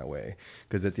along my way,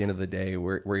 because at the end of the day,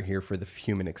 we're here for the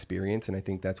human experience, and I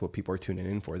think that's what people are tuning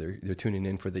in for. They're tuning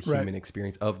in for the human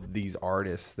experience of these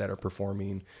artists that are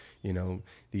performing, you know,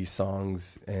 these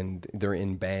songs, and they're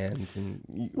in bands.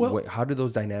 And how do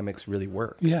those dynamics really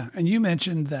work? Yeah, and you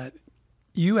mentioned that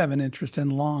you have an interest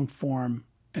in long form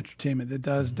entertainment that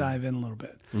does dive in a little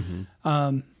bit.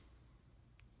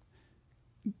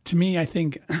 To me, I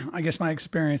guess my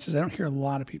experience is I don't hear a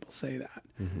lot of people say that.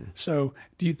 So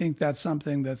do you think that's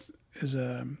something that is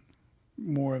a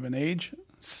more of an age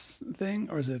thing,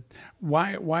 or is it,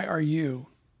 why are you,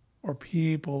 or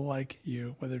people like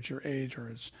you, whether it's your age or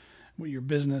it's your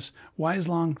business, why is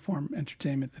long form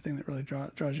entertainment the thing that really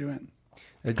draws you in?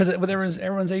 Because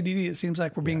everyone's ADD, it seems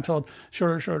like we're being told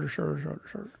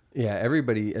shorter. Yeah,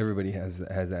 everybody has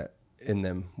that in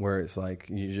them, where it's like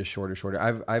you just shorter.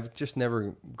 I've just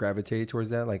never gravitated towards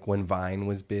that. Like when Vine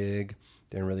was big,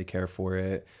 didn't really care for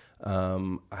it.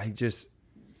 To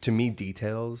me,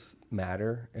 details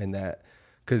matter, and that,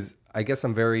 because I guess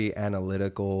I'm very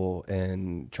analytical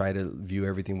and try to view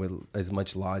everything with as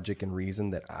much logic and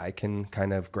reason that I can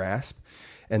kind of grasp.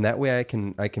 And that way I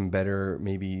can better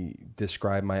maybe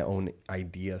describe my own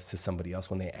ideas to somebody else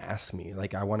when they ask me.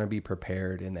 Like, I want to be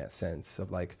prepared in that sense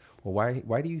of like, well,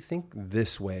 why do you think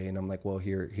this way? And I'm like, well,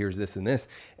 here's this and this.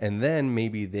 And then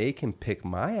maybe they can pick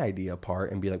my idea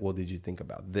apart and be like, well, did you think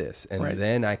about this? And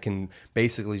then I can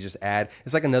basically just add,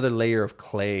 it's like another layer of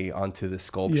clay onto the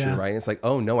sculpture, right? And it's like,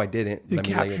 oh, no, I didn't. You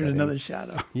captured another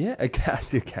shadow. Yeah, I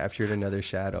captured another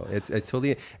shadow. It's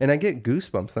totally, and I get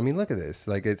goosebumps. I mean, look at this.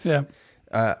 Like, it's... Yeah.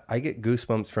 I get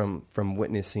goosebumps from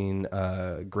witnessing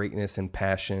greatness and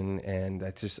passion, and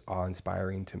that's just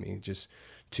awe-inspiring to me. Just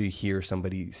to hear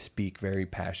somebody speak very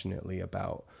passionately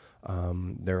about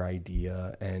their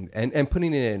idea and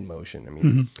putting it in motion. I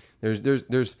mean, there's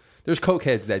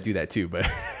cokeheads that do that too, but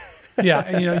yeah,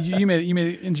 and you made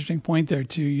an interesting point there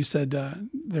too. You said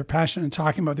they're passionate and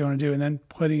talking about what they want to do, and then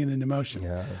putting it into motion.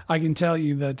 Yeah. I can tell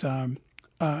you that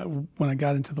when I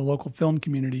got into the local film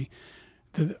community,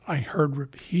 that I heard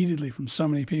repeatedly from so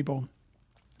many people,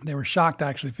 they were shocked to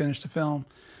actually finish the film,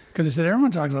 because they said,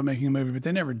 everyone talks about making a movie, but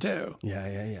they never do.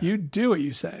 Yeah. You do what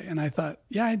you say. And I thought,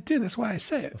 yeah, I do. That's why I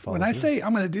say it. When I say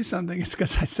I'm going to do something, it's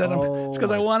because I said it's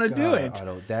because I want to do it.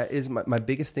 Otto, that is my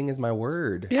biggest thing is my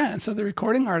word. Yeah. And so the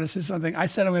recording artist is something I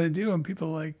said I'm going to do, and people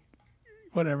are like,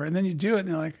 whatever. And then you do it, and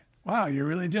they're like, wow, you're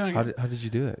really doing it. How did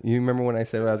you do it? You remember when I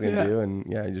said what I was going to do,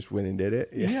 and I just went and did it?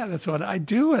 Yeah, that's what I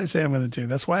do. What I say I'm going to do.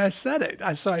 That's why I said it.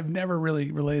 So I've never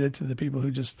really related to the people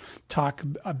who just talk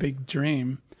a big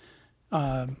dream.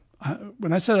 When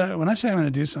I say I'm going to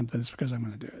do something, it's because I'm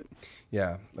going to do it.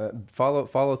 Yeah,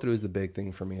 follow through is the big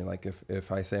thing for me. Like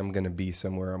if I say I'm going to be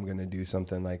somewhere, I'm going to do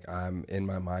something. Like, I'm in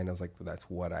my mind, I was like, well, that's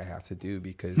what I have to do,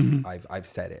 because I've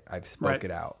said it, I've spoke it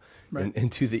out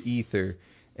into the ether.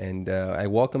 And I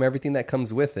welcome everything that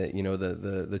comes with it. You know,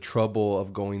 the trouble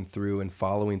of going through and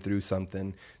following through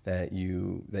something that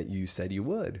you said you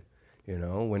would. You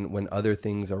know, when other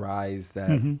things arise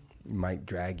that might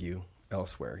drag you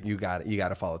elsewhere, you got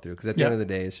to follow through, because at the end of the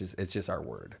day, it's just our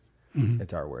word.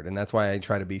 It's our word, and that's why I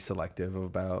try to be selective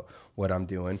about what I'm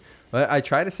doing. But I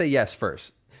try to say yes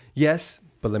first. Yes,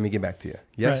 but let me get back to you.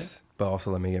 Yes, but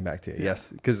also let me get back to you. Yeah.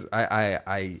 Yes, because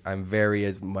I'm very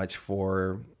as much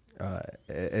for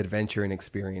adventure and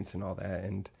experience and all that,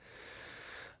 and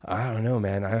I don't know,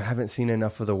 man, I haven't seen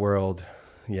enough of the world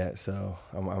yet, so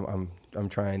I'm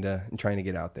trying to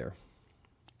get out there.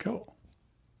 Cool.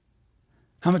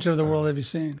 How much of the world have you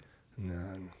seen?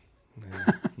 None.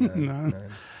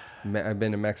 I've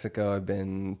been to Mexico, I've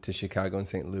been to Chicago and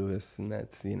St. Louis, and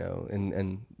that's,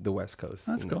 and the West Coast.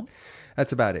 That's cool.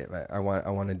 That's about it. I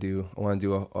want to do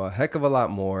a heck of a lot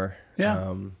more.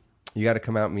 Yeah. You got to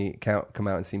come out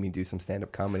and see me do some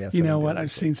stand-up comedy. You know what? I've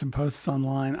seen some posts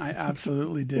online. I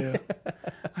absolutely do.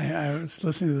 I was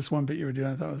listening to this one bit you were doing.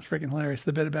 I thought it was freaking hilarious.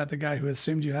 The bit about the guy who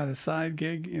assumed you had a side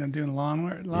gig, doing lawn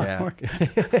work. I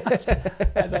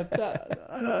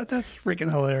thought that's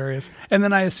freaking hilarious. And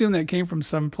then I assume that came from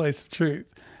some place of truth.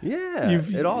 Yeah,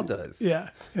 it all does.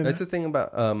 Yeah. That's the thing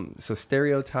about so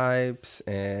stereotypes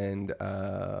and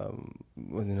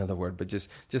with another word, but just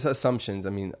assumptions. I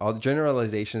mean, all the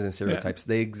generalizations and stereotypes,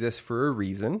 they exist for a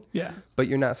reason. Yeah. But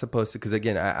you're not supposed to, because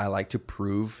again, I like to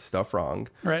prove stuff wrong.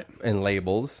 Right. And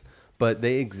labels, but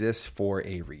they exist for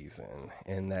a reason.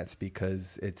 And that's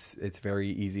because it's very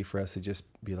easy for us to just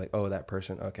be like, oh, that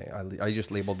person, okay, I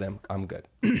just labeled them, I'm good.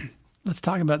 Let's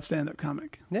talk about stand-up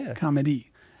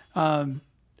comedy.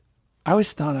 I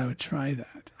always thought I would try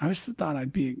that. I always thought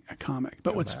I'd be a comic.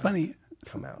 But what's funny...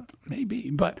 Come out.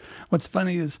 Maybe. But what's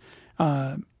funny is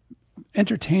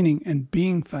entertaining and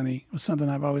being funny was something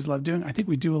I've always loved doing. I think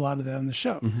we do a lot of that on the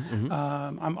show.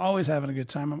 I'm always having a good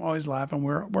time. I'm always laughing.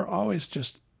 We're always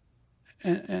just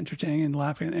entertaining and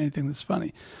laughing at anything that's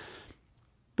funny.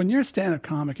 When you're a stand-up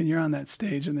comic and you're on that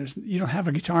stage and you don't have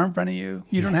a guitar in front of you,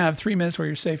 you don't have 3 minutes where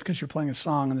you're safe because you're playing a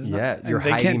song and you're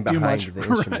they hiding can't do behind much. the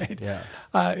instrument. Right.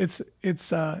 Yeah.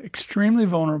 It's extremely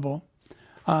vulnerable.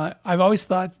 I've always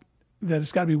thought that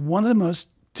it's got to be one of the most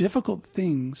difficult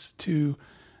things to,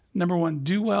 number one,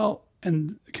 do well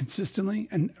and consistently,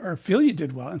 or feel you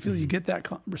did well and feel you get that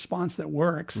response that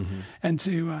works, and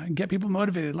to get people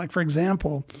motivated. Like, for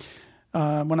example,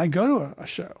 when I go to a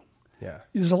show,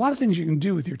 there's a lot of things you can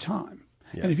do with your time.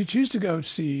 Yes. And if you choose to go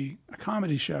see a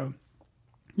comedy show,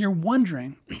 you're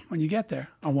wondering when you get there,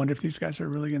 I wonder if these guys are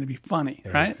really going to be funny,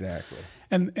 right? Exactly.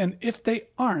 And if they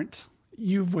aren't,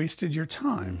 you've wasted your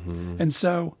time. And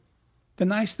so the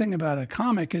nice thing about a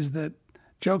comic is that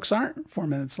jokes aren't 4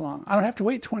 minutes long. I don't have to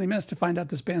wait 20 minutes to find out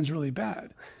this band's really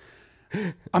bad.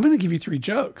 I'm going to give you 3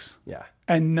 jokes. Yeah.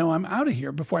 And know I'm out of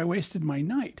here before I wasted my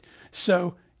night.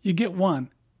 So you get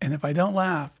one, and if I don't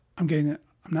laugh, I'm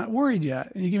not worried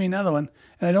yet. And you give me another one,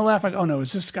 and I don't laugh. Like, oh no,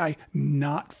 is this guy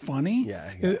not funny?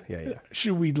 Yeah.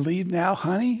 Should we leave now,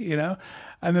 honey? You know.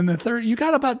 And then the third, you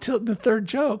got about till the third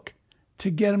joke to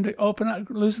get him to open up,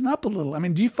 loosen up a little. I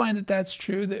mean, do you find that that's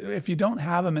true? That if you don't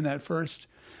have him in that first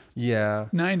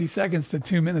 90 seconds to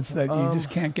 2 minutes, that you just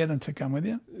can't get him to come with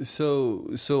you? So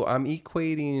I'm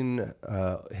equating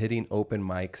hitting open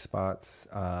mic spots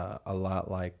a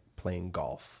lot like playing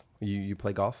golf. You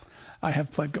play golf? I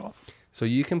have played golf. So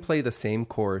you can play the same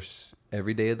course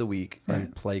every day of the week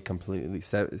and play completely,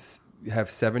 have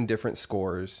 7 different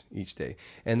scores each day.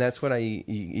 And that's what I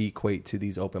equate to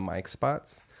these open mic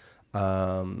spots.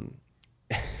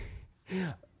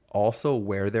 Also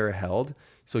where they're held.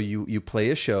 So you play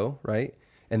a show, right?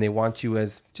 And they want you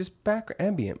as just background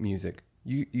ambient music.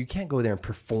 You can't go there and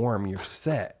perform your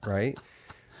set, right?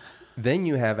 Then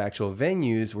you have actual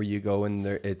venues where you go and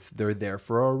they're there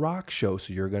for a rock show.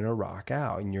 So you're going to rock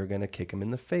out and you're going to kick them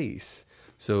in the face.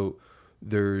 So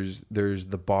there's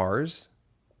the bars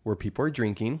where people are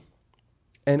drinking,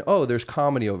 and there's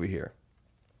comedy over here.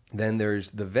 Then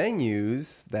there's the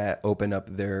venues that open up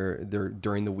their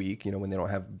during the week, when they don't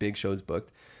have big shows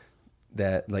booked,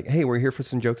 that like, hey, we're here for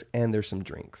some jokes and there's some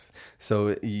drinks.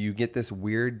 So you get this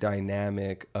weird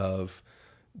dynamic of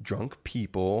drunk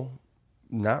people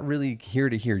not really here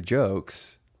to hear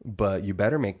jokes, but you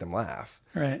better make them laugh.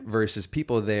 Right. Versus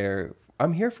people there,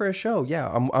 I'm here for a show. Yeah,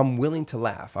 I'm willing to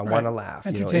laugh. I want to laugh.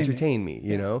 Entertain me.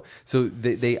 You know. So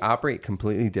they operate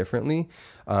completely differently.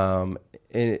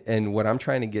 And what I'm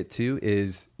trying to get to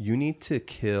is you need to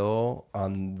kill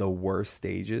on the worst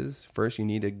stages first. You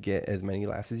need to get as many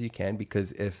laughs as you can,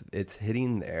 because if it's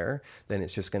hitting there, then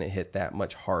it's just going to hit that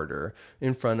much harder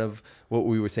in front of what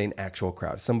we were saying, actual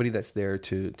crowd, somebody that's there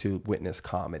to witness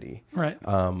comedy. Right.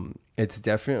 It's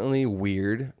definitely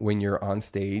weird when you're on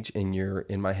stage and you're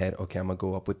in my head, okay, I'm gonna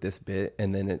go up with this bit,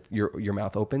 and then your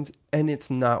mouth opens and it's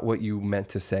not what you meant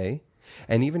to say.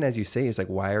 And even as you say, it's like,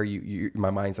 why are you my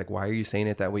mind's like, why are you saying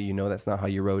it that way? That's not how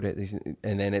you wrote it.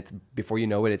 And then it's, before you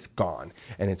know it, it's gone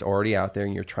and it's already out there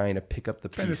and you're trying to pick up the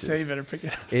pieces. Trying to save it or pick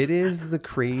it up. It is the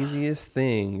craziest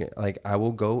thing. Like, I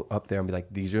will go up there and be like,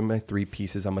 these are my 3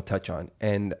 pieces I'm gonna touch on,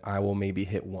 and I will maybe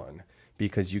hit one,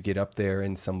 because you get up there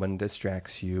and someone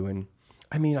distracts you. And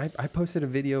I mean, I posted a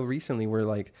video recently where,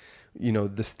 like,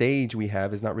 the stage we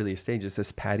have is not really a stage. It's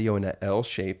this patio in an L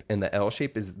shape, and the L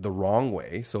shape is the wrong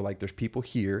way. So like, there's people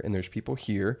here and there's people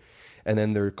here, and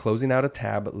then they're closing out a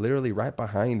tab literally right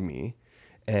behind me,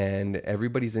 and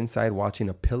everybody's inside watching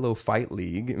a pillow fight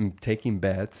league and taking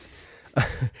bets.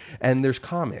 And there's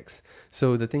comics.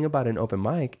 So the thing about an open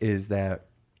mic is that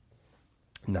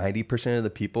 90% of the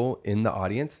people in the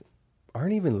audience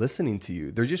aren't even listening to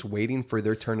you. They're just waiting for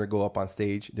their turn to go up on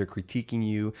stage. They're critiquing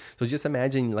you. So just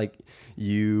imagine like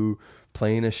you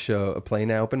playing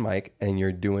an open mic, and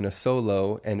you're doing a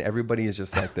solo, and everybody is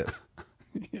just like this.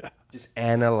 Yeah. Just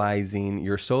analyzing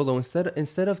your solo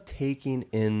instead of taking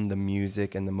in the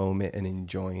music and the moment and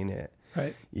enjoying it.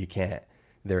 Right. You can't.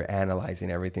 they're analyzing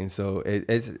everything. So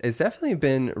it's definitely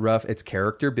been rough. It's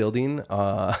character building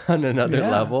on another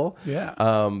level. Yeah.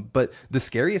 But the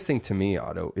scariest thing to me,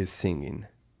 Otto, is singing,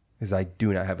 because I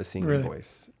do not have a singing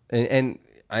voice. And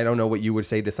I don't know what you would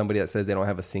say to somebody that says they don't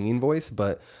have a singing voice,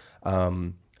 but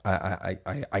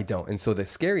I don't. And so the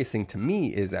scariest thing to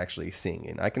me is actually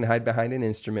singing. I can hide behind an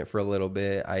instrument for a little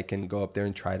bit. I can go up there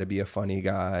and try to be a funny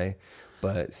guy.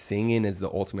 But singing is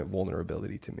the ultimate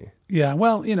vulnerability to me. Yeah,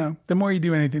 well, the more you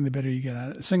do anything, the better you get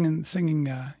at it. Singing,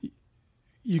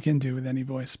 you can do with any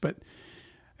voice, but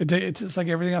it's like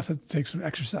everything else that takes some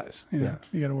exercise. You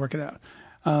got to work it out.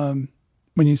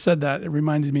 When you said that, it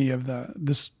reminded me of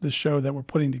this show that we're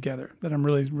putting together that I'm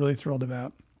really, really thrilled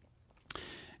about.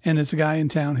 And it's a guy in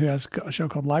town who has a show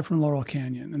called Live from Laurel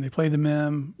Canyon, and they play the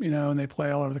MIM, and they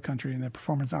play all over the country in the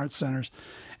performance arts centers.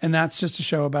 And that's just a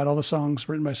show about all the songs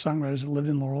written by songwriters that lived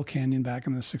in Laurel Canyon back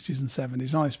in the 60s and 70s.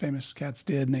 And all these famous cats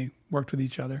did, and they worked with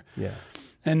each other. Yeah.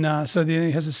 And so he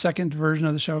has a second version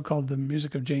of the show called The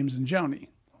Music of James and Joni,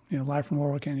 Live from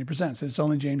Laurel Canyon Presents. And it's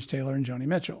only James Taylor and Joni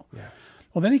Mitchell. Yeah.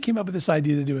 Well, then he came up with this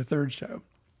idea to do a third show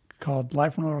called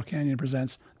Live from Laurel Canyon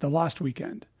Presents The Lost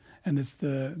Weekend. And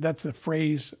that's a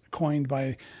phrase coined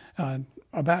by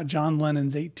about John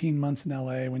Lennon's 18 months in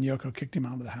L.A. when Yoko kicked him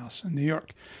out of the house in New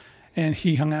York. And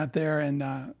he hung out there and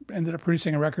ended up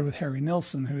producing a record with Harry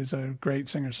Nilsson, who is a great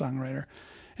singer-songwriter.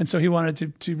 And so he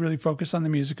wanted to really focus on the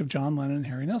music of John Lennon and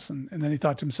Harry Nilsson. And then he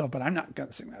thought to himself, but I'm not going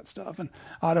to sing that stuff. And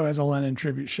Otto has a Lennon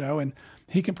tribute show, and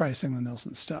he can probably sing the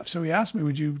Nilsson stuff. So he asked me,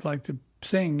 would you like to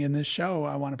sing in this show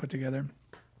I want to put together?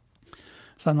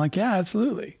 So I'm like, yeah,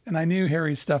 absolutely. And I knew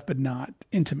Harry's stuff, but not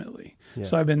intimately. Yeah.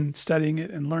 So I've been studying it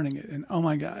and learning it. And oh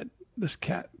my God, this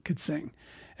cat could sing.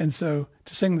 And so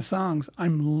to sing the songs,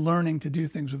 I'm learning to do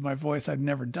things with my voice I've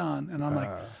never done. And I'm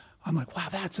like, wow,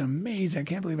 that's amazing. I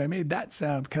can't believe I made that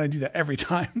sound. Can I do that every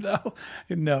time though?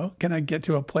 No. Can I get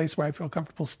to a place where I feel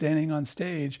comfortable standing on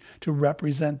stage to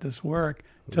represent this work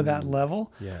to that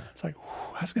level? Yeah. It's like,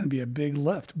 that's going to be a big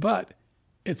lift, but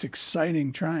it's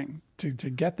exciting trying to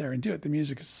get there and do it. The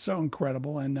music is so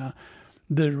incredible. And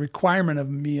the requirement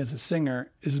of me as a singer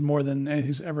is more than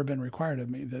anything's ever been required of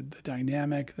me. The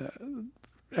dynamic,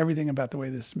 everything about the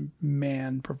way this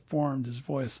man performed his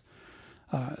voice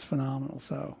is phenomenal.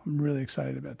 So I'm really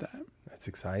excited about that. That's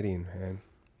exciting, man.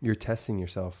 You're testing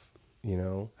yourself,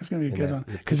 It's going to be a good one.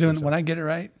 Because when I get it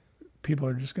right, people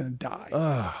are just going to die.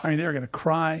 I mean, they're going to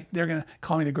cry. They're going to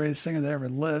call me the greatest singer that ever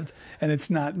lived. And it's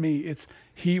not me.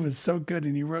 He was so good,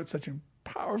 and he wrote such a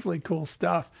powerfully cool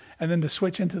stuff. And then to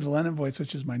switch into the Lennon voice,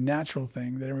 which is my natural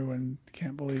thing that everyone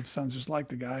can't believe sounds just like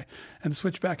the guy, and to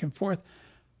switch back and forth,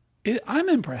 I'm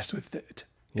impressed with it.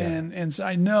 Yeah. And so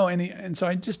I know, and so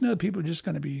I just know that people are just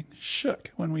going to be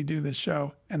shook when we do this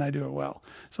show, and I do it well.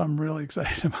 So I'm really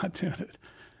excited about doing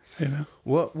it.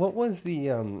 What was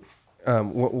the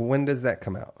when does that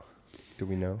come out? Do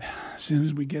we know? As soon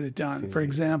as we get it done. For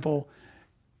example,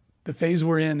 the phase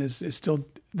we're in is still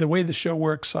the way the show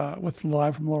works with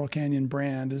Live from Laurel Canyon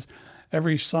brand is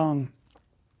every song,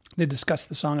 they discuss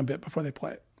the song a bit before they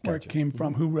play it, where it came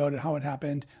from, who wrote it, how it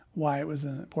happened, why it was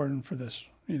important for this,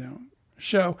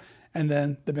 show, and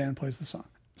then the band plays the song.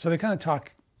 So they kind of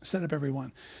set up every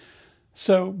one.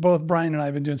 So both Brian and I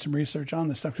have been doing some research on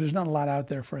this stuff because there's not a lot out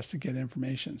there for us to get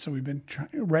information. So we've been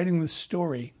writing the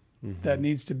story that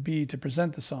needs to be to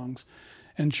present the songs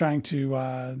and trying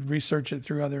to research it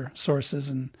through other sources.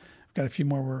 And I've got a few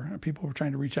more people we're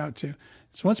trying to reach out to.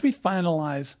 So once we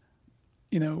finalize,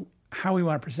 how we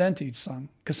want to present each song,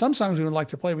 because some songs we would like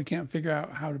to play, we can't figure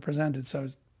out how to present it. So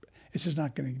it's just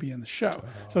not going to be in the show.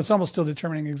 So it's almost still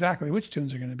determining exactly which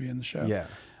tunes are going to be in the show. Yeah.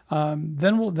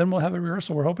 Then we'll have a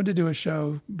rehearsal. We're hoping to do a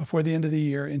show before the end of the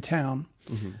year in town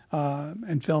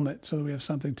and film it so that we have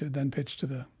something to then pitch to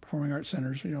the performing arts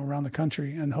centers, around the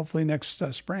country. And hopefully next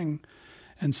spring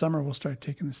and summer we'll start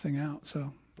taking this thing out.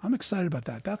 So I'm excited about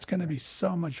that. That's going to be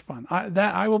so much fun.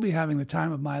 I will be having the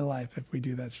time of my life if we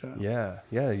do that show.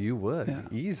 Yeah, you would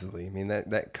easily. I mean,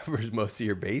 that covers most of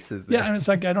your bases there. Yeah, and it's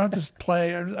like I don't have to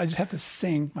play. I just have to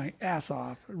sing my ass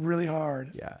off really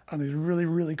hard on these really,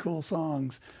 really cool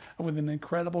songs with an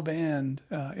incredible band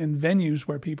in venues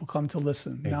where people come to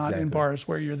listen, not in bars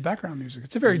where you're the background music.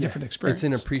 It's a very different experience. It's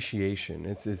an appreciation.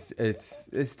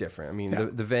 It's different. I mean,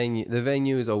 the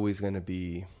venue is always going to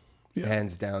be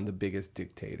hands down the biggest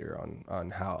dictator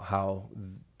on how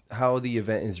the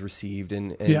event is received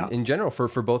and in general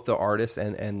for both the artists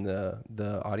and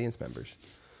the audience members.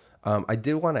 I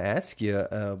did want to ask you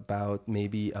about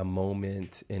maybe a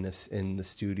moment in the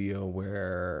studio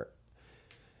where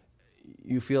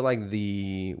you feel like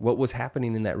what was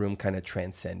happening in that room kind of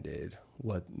transcended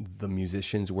what the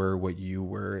musicians were, what you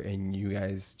were, and you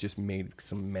guys just made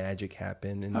some magic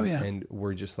happen. And, and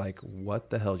we're just like, what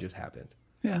the hell just happened?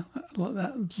 Yeah,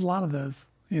 there's a lot of those,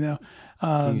 you know.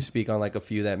 Can you speak on like a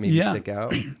few that maybe stick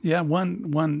out? Yeah,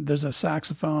 one. There's a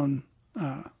saxophonist,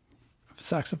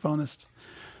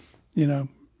 you know,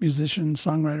 musician,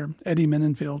 songwriter, Eddie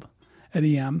Menenfield,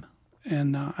 Eddie M.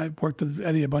 And I've worked with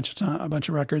Eddie a bunch of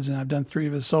records, and I've done 3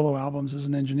 of his solo albums as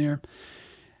an engineer.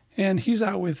 And he's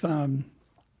out with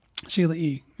Sheila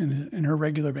E. in her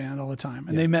regular band all the time.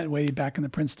 And they met way back in the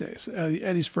Prince days.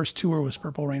 Eddie's first tour was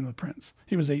Purple Rain with Prince.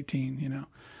 He was 18, you know.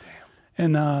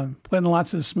 Damn. And played on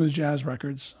lots of smooth jazz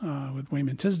records with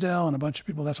Wayman Tisdale and a bunch of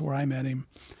people. That's where I met him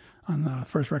on the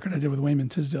first record I did with Wayman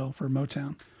Tisdale for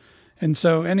Motown. And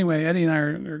so anyway, Eddie and I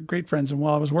are great friends. And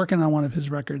while I was working on one of his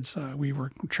records, we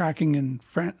were tracking in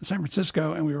San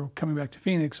Francisco, and we were coming back to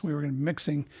Phoenix. We were going to be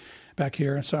mixing back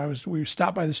here. And so we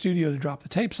stopped by the studio to drop the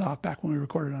tapes off back when we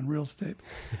recorded on reels tape.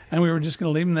 And we were just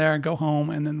going to leave them there and go home.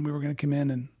 And then we were going to come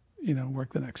in and, you know,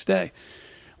 work the next day.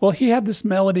 Well, he had this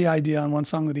melody idea on one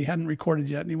song that he hadn't recorded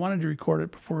yet, and he wanted to record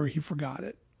it before he forgot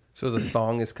it. So the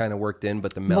song is kind of worked in,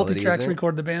 but the melody multi-tracks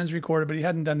recorded, the band's recorded, but he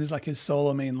hadn't done his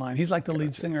solo main line. He's like the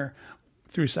lead singer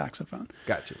through saxophone.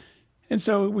 Gotcha. And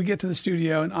so we get to the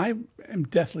studio, and I am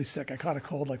deathly sick. I caught a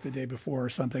cold like the day before or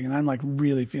something, and I'm like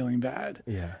really feeling bad.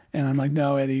 Yeah. And I'm like,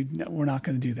 no, Eddie, no, we're not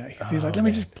going to do that. He's like, let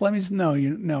me just,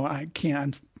 no, I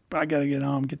can't. I got to get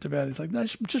home, get to bed. He's like, no,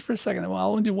 just for a second. Well,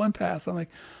 I'll only do one pass. I'm like,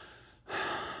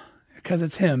 because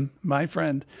it's him, my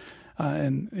friend.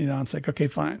 And, you know, I'm like, okay,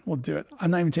 fine, we'll do it.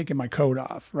 I'm not even taking my coat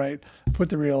off, right?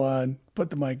 Put the reel on, put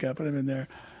the mic up, put him in there.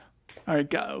 All right,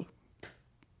 go.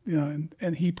 You know,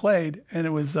 and he played, and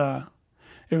it was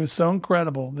so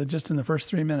incredible that just in the first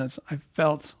 3 minutes, I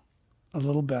felt a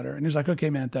little better. And he was like,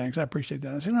 okay, man, thanks. I appreciate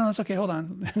that. I said, no, it's okay. Hold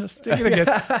on. Just take it again.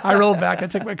 I rolled back. I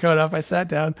took my coat off. I sat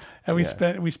down, and we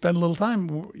spent a little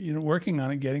time, you know, working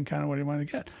on it, getting kind of what he wanted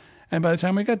to get. And by the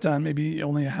time we got done, maybe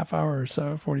only a half hour or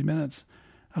so, 40 minutes,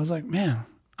 I was like, man,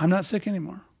 I'm not sick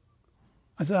anymore.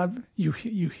 I said, you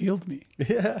healed me.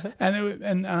 Yeah.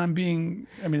 And I'm being,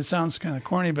 I mean, it sounds kind of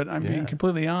corny, but I'm being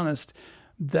completely honest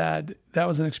that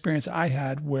was an experience I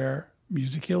had where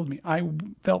music healed me. I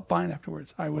felt fine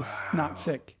afterwards. I was not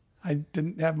sick. I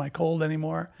didn't have my cold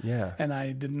anymore. Yeah. And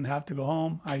I didn't have to go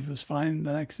home. I was fine.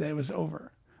 The next day it was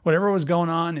over. Whatever was going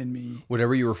on in me.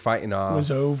 Whatever you were fighting off.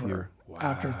 Was over.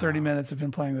 After 30 minutes of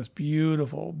him playing this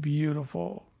beautiful,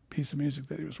 beautiful piece of music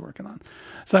that he was working on.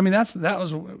 So, I mean, that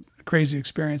was a crazy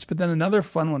experience. But then another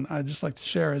fun one I'd just like to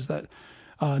share is that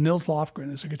Nils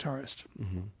Lofgren is a guitarist.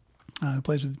 Mm-hmm.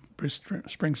 Plays with Bruce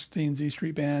Springsteen's E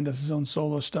Street Band, does his own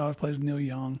solo stuff, plays with Neil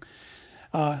Young.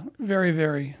 Very,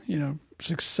 very, you know,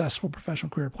 successful professional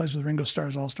career, plays with Ringo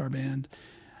Starr's All-Star Band.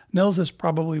 Nils is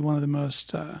probably one of the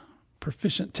most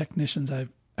proficient technicians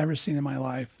I've ever seen in my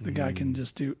life. The guy can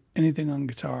just do anything on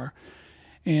guitar.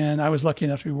 And I was lucky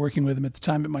enough to be working with him at the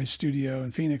time at my studio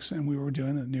in Phoenix, and we were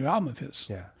doing a new album of his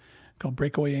called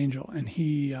Breakaway Angel. And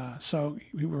so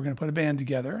we were going to put a band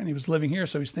together, and he was living here,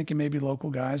 so he's thinking maybe local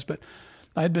guys. But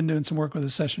I had been doing some work with a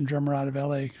session drummer out of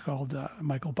L.A. called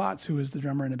Michael Botts, who is the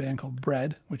drummer in a band called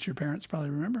Bread, which your parents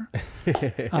probably remember.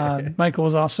 Michael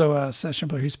was also a session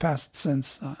player. He's passed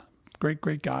since.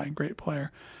 Great guy, great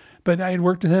player. But I had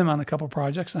worked with him on a couple of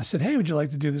projects, and I said, hey, would you like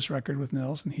to do this record with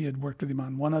Nils? And he had worked with him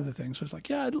on one other thing. So I was like,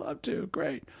 yeah, I'd love to.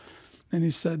 Great. And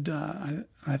he said,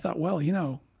 I thought, well, you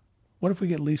know, what if we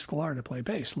get Lee Sklar to play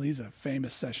bass? Lee's a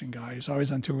famous session guy. He's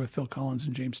always on tour with Phil Collins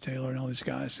and James Taylor and all these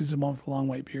guys. He's the one with the long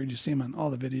white beard. You see him on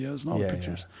all the videos and all the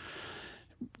pictures.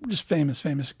 Yeah. Just famous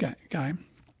guy.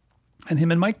 And him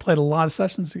and Mike played a lot of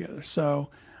sessions together. So...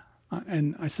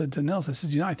 and I said to Nils, I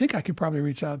said, you know, I think I could probably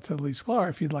reach out to Lee Sklar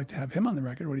if you'd like to have him on the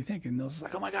record. What do you think? And Nils is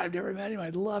like, oh, my God, I've never met him.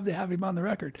 I'd love to have him on the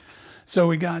record. So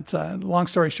we got, long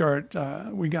story short,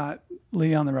 we got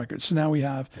Lee on the record. So now we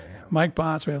have Mike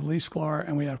Botts, we have Lee Sklar,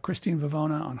 and we have Christine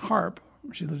Vivona on harp.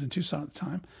 She lived in Tucson at the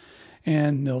time,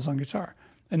 and Nils on guitar.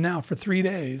 And now for 3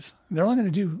 days, they're only going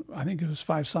to do, I think it was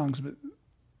 5 songs, but...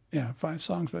 yeah, 5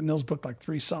 songs, but Nils booked like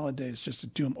 3 solid days just to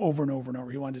do them over and over and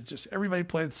over. He wanted to just everybody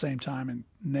play at the same time and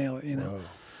nail it, you know. Whoa.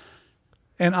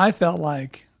 And I felt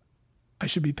like I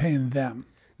should be paying them.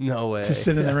 No way. To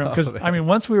sit in the room. Because, I mean,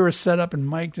 once we were set up and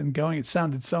mic'd and going, it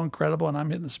sounded so incredible. And I'm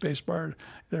hitting the space bar,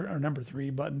 our number 3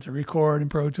 button to record in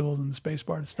Pro Tools and the space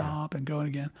bar to stop and going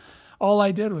again. All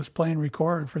I did was play and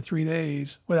record for 3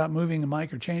 days without moving the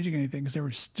mic or changing anything because they were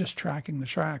just tracking the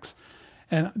tracks.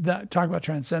 And that, talk about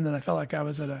transcendent, I felt like I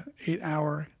was at an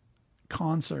 8-hour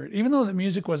concert, even though the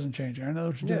music wasn't changing. I know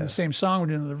we're doing the same song, we're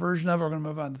doing another version of it, we're going to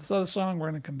move on to this other song, we're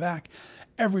going to come back.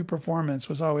 Every performance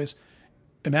was always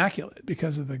immaculate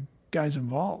because of the guys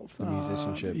involved. The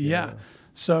musicianship. Yeah.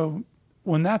 So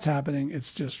when that's happening,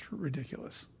 it's just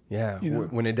ridiculous. Yeah. You know?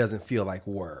 When it doesn't feel like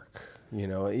work, you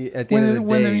know, at the end of the day.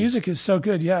 When the music is so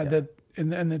good, that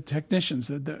and the technicians,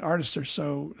 the artists are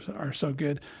so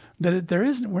good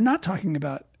that we're not talking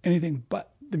about anything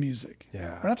but the music.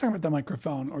 Yeah. We're not talking about the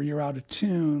microphone or you're out of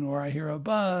tune or I hear a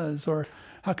buzz or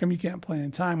how come you can't play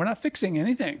in time. We're not fixing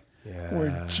anything. Yeah.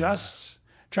 We're just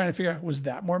trying to figure out, was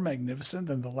that more magnificent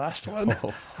than the last one?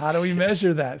 How do we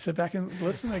measure that? Sit back and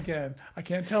listen again. I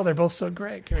can't tell. They're both so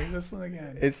great. Can we listen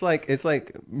again? It's like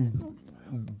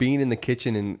being in the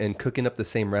kitchen and cooking up the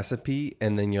same recipe,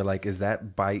 and then you're like, is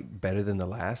that bite better than the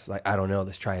last? Like, I don't know.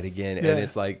 Let's try it again. And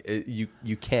it's like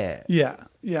you can't.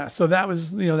 Yeah. So that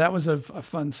was a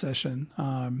fun session.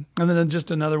 And then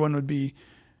just another one would be,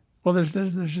 well, there's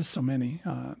just so many.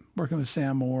 Working with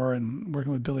Sam Moore and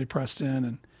working with Billy Preston,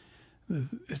 and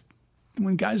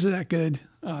when guys are that good,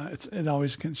 it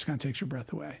always just kind of takes your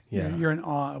breath away. Yeah. You're in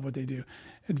awe of what they do.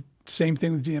 Same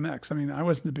thing with DMX. I mean, I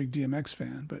wasn't a big DMX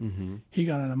fan, but he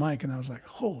got on a mic and I was like,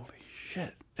 holy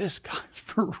shit, this guy's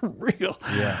for real.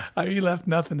 Yeah. I mean, he left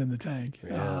nothing in the tank.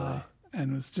 Really?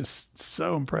 And was just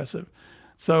so impressive.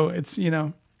 So it's,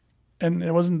 and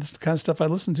it wasn't the kind of stuff I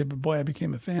listened to, but boy, I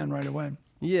became a fan right away.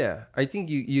 Yeah. I think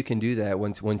you can do that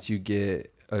once you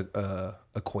get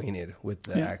acquainted with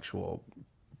the actual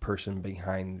person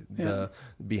behind the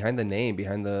name,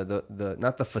 behind the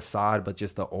not the facade, but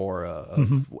just the aura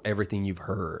of everything you've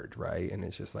heard, right? And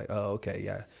it's just like, oh, okay,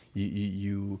 yeah,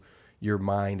 your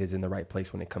mind is in the right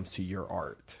place when it comes to your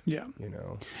art. Yeah, And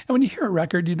when you hear a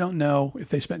record, you don't know if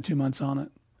they spent 2 months on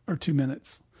it or 2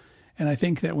 minutes. And I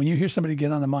think that when you hear somebody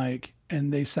get on the mic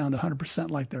and they sound 100%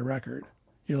 like their record,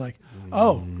 you're like,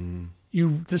 oh.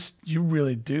 You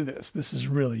really do this. This is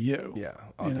really you. Yeah,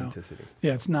 authenticity.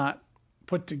 Yeah, it's not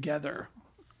put together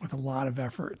with a lot of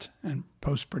effort and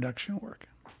post-production work.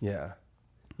 Yeah,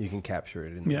 you can capture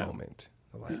it in the moment.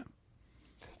 Yeah.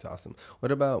 It's awesome.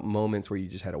 What about moments where you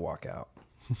just had to walk out?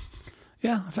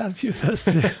 Yeah, I've had a few of those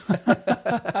too.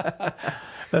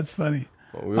 That's funny.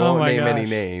 Well, we won't name any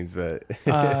names, but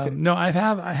no, I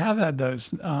have had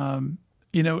those. And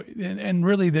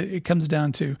really, it comes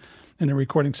down to, in a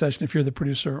recording session, if you're the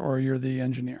producer or you're the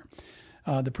engineer.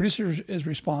 The producer is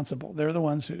responsible. They're the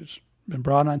ones who's been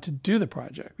brought on to do the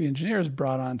project. The engineer is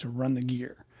brought on to run the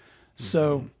gear.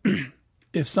 So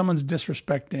if someone's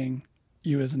disrespecting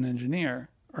you as an engineer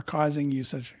or causing you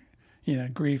such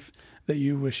grief that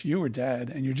you wish you were dead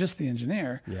and you're just the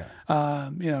engineer,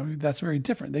 that's very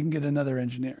different. They can get another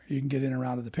engineer. You can get in or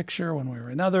out of the picture one way or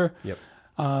another. Yep.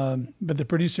 But the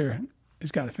producer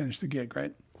has got to finish the gig,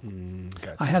 right?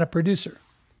 Gotcha. I had a producer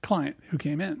client who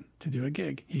came in to do a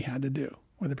gig he had to do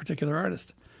with a particular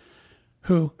artist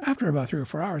who, after about 3 or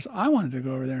 4 hours, I wanted to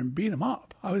go over there and beat him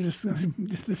up. I was just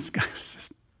this guy was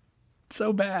just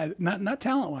so bad, not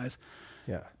talent-wise,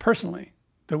 personally,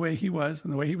 the way he was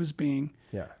and the way he was being,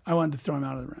 I wanted to throw him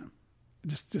out of the room.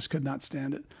 Just could not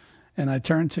stand it. And I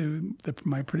turned to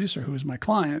my producer, who was my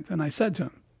client, and I said to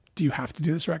him, do you have to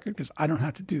do this record? Because I don't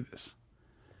have to do this.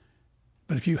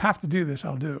 But if you have to do this,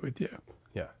 I'll do it with you.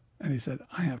 Yeah. And he said,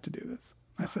 I have to do this.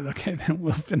 I said, okay, then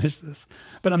we'll finish this.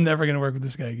 But I'm never going to work with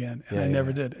this guy again. And I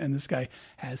never did. And this guy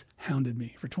has hounded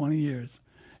me for 20 years,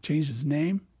 changed his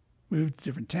name, moved to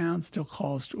different towns, still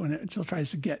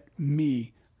tries to get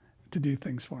me to do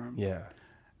things for him. Yeah.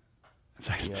 It's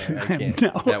like, dude, I can't.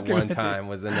 That one time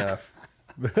was enough.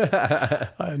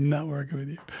 I'm not working with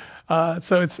you.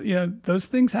 So it's, those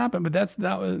things happen, but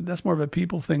that's more of a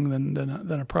people thing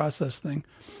than a process thing.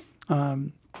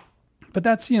 But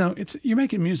that's, you're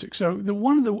making music. So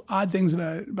one of the odd things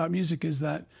about music is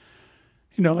that,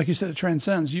 like you said, it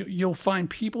transcends. You'll find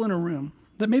people in a room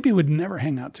that maybe would never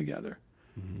hang out together,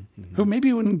 who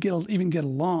maybe wouldn't even get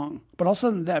along. But all of a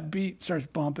sudden that beat starts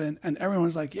bumping and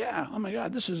everyone's like, yeah, oh my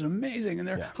God, this is amazing. And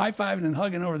they're high-fiving and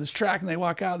hugging over this track and they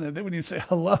walk out and they wouldn't even say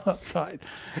hello outside.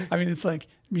 I mean, it's like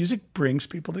music brings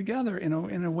people together in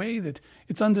a way that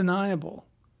it's undeniable.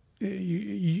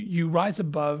 You rise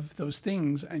above those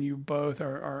things and you both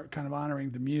are kind of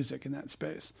honoring the music in that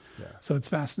space. Yeah. So it's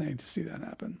fascinating to see that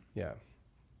happen. Yeah,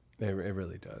 it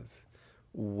really does.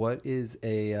 What is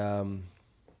a...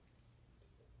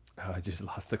 I just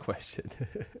lost the question.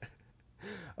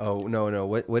 Oh, no.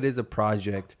 What is a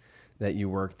project that you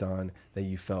worked on that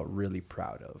you felt really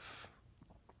proud of?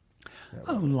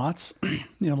 Lots,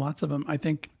 lots of them. I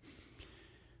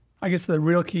guess the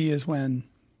real key is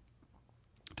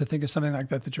to think of something like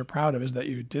that you're proud of is that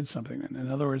you did something.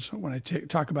 In other words, when I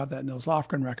talk about that Nils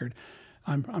Lofgren record,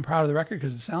 I'm proud of the record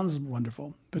because it sounds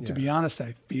wonderful. But to be honest,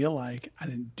 I feel like I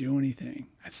didn't do anything.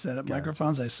 I set up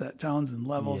microphones, I set tones and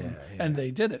levels, and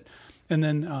they did it. And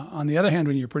then on the other hand,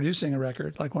 when you're producing a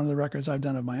record, like one of the records I've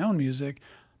done of my own music,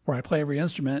 where I play every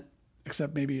instrument,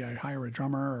 except maybe I hire a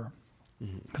drummer, or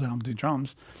because I don't do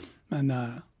drums, and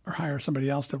or hire somebody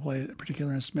else to play a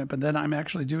particular instrument. But then I'm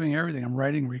actually doing everything. I'm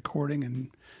writing, recording, and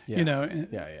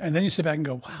and then you sit back and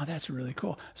go, wow, that's really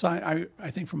cool. So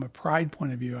I think from a pride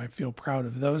point of view, I feel proud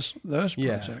of those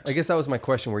projects. I guess that was my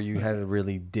question, where you had to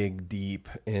really dig deep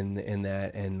in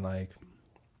that, and like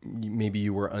maybe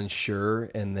you were unsure,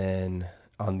 and then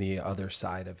on the other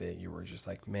side of it, you were just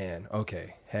like, man,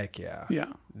 okay, heck yeah,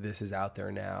 this is out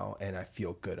there now, and I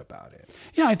feel good about it.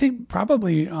 Yeah, I think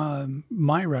probably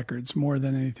my records more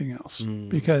than anything else,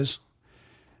 because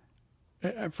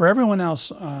for everyone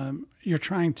else, you're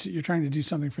trying to do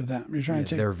something for them. You're trying to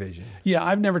take their vision. Yeah,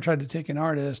 I've never tried to take an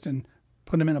artist and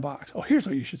put them in a box. Oh, here's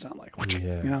what you should sound like.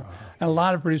 And a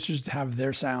lot of producers have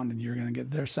their sound, and you're going to get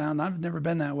their sound. I've never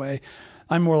been that way.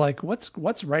 I'm more like,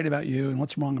 what's right about you and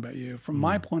what's wrong about you? From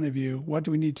my point of view, what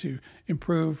do we need to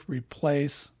improve,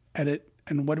 replace, edit,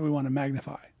 and what do we want to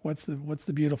magnify? What's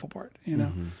the beautiful part?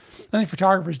 I think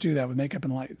photographers do that with makeup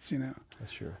and lights.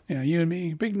 That's true. You and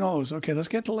me, big nose. Okay, let's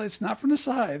get the lights not from the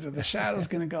side, or the shadow's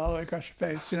going to go all the way across your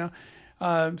face.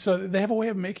 So they have a way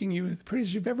of making you the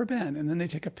prettiest you've ever been, and then they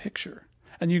take a picture.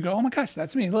 And you go, oh my gosh,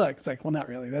 that's me. Look, it's like, well, not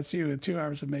really. That's you with 2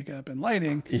 hours of makeup and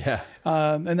lighting. Yeah.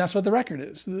 And that's what the record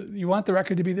is. You want the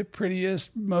record to be the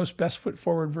prettiest, most best foot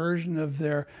forward version of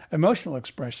their emotional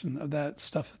expression of that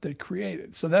stuff that they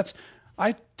created. So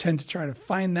I tend to try to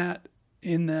find that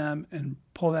in them and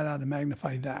pull that out and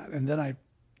magnify that. And then I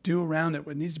do around it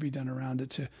what needs to be done around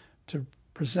it to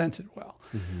present it well.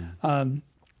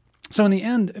 So in the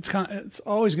end, it's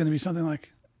always going to be something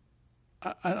like,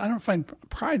 I don't find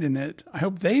pride in it. I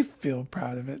hope they feel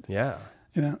proud of it. Yeah.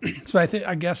 So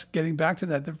I guess getting back to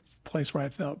that, the place where I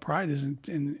felt pride is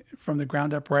in from the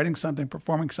ground up, writing something,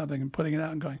 performing something, and putting it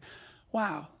out and going,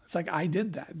 wow, it's like I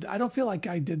did that. I don't feel like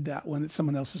I did that when it's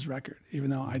someone else's record, even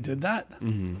though I did that.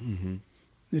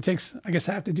 It takes, I guess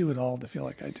I have to do it all to feel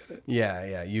like I did it.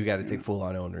 Yeah. You got to take full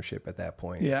on ownership at that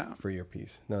point for your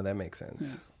piece. No, that makes sense.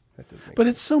 Yeah. That does make but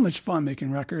sense. It's so much fun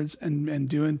making records and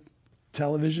doing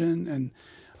television and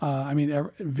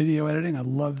video editing. I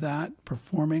love that.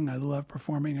 Performing. I love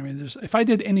performing. I mean, if I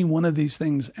did any one of these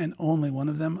things and only one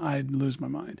of them, I'd lose my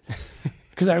mind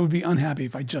because I would be unhappy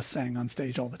if I just sang on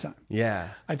stage all the time. Yeah.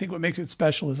 I think what makes it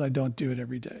special is I don't do it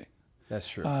every day. That's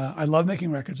true. I love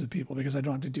making records with people because I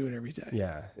don't have to do it every day.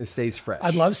 Yeah. It stays fresh.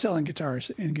 I'd love selling guitars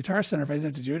in Guitar Center if I didn't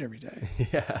have to do it every day.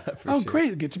 For sure.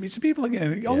 Great. Get to meet some people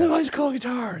again. Oh, look, these cool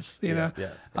guitars. You know?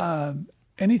 Yeah.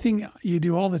 Anything you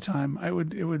do all the time, it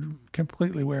would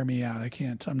completely wear me out. I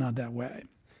can't. I'm not that way.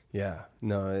 Yeah.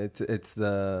 No, it's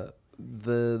the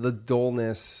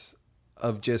dullness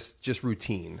of just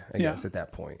routine, I guess, at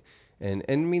that point. And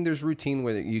I mean, there's routine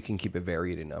where you can keep it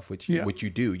varied enough, which you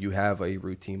do. You have a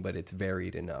routine, but it's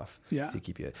varied enough to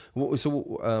keep you.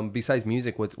 So, besides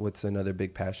music, what's another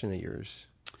big passion of yours?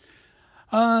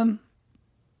 Or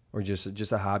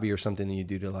just a hobby or something that you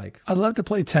do to like? I'd love to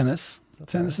play tennis.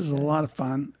 Tennis is a lot of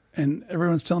fun. And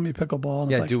everyone's telling me pickleball.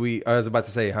 And it's I was about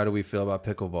to say, how do we feel about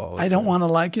pickleball? I don't want to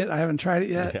like it. I haven't tried it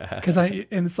yet.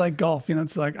 And it's like golf.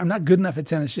 It's like I'm not good enough at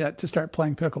tennis yet to start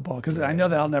playing pickleball because I know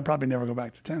that I'll probably never go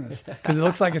back to tennis because it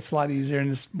looks like it's a lot easier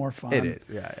and it's more fun. It is,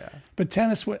 yeah. But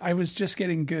tennis, I was just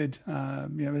getting good.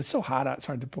 It's so hot out, it's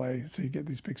hard to play. So you get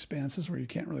these big spanses where you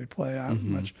can't really play out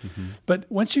much. But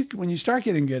when you start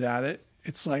getting good at it,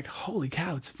 it's like, holy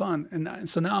cow, it's fun. And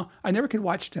so now I never could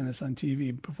watch tennis on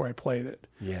TV before I played it.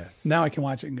 Yes. Now I can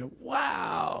watch it and go,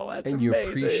 wow, that's amazing. And you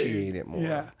appreciate it more.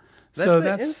 Yeah.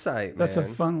 That's insight, man. That's a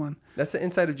fun one. That's the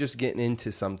insight of just getting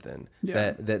into something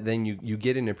that then you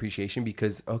get an appreciation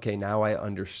because, okay, now I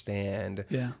understand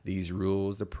these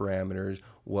rules, the parameters,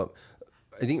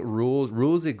 I think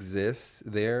rules exist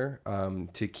there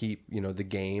to keep, the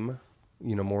game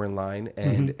more in line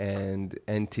and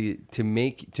to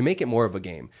make it more of a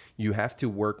game. You have to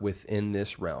work within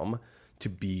this realm to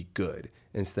be good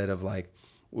instead of like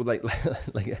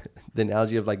the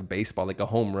analogy of like baseball, like a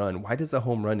home run. Why does a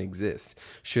home run exist?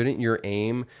 Shouldn't your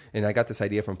aim, and I got this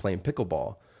idea from playing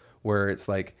pickleball where it's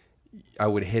like I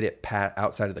would hit it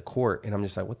outside of the court, and I'm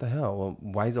just like, what the hell? Well,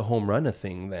 why is a home run a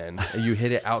thing then? You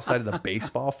hit it outside of the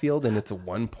baseball field, and it's a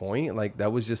 1 point? Like,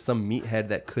 that was just some meathead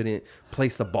that couldn't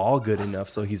place the ball good enough,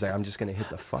 so he's like, I'm just going to hit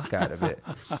the fuck out of it.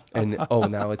 And,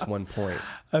 now it's 1 point.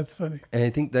 That's funny. And I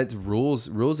think that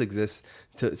rules exist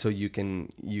so you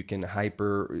can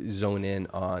hyper zone in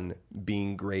on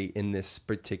being great in this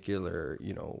particular,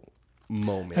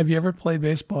 moment. Have you ever played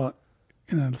baseball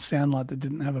in a sandlot that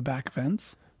didn't have a back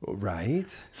fence?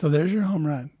 Right. So there's your home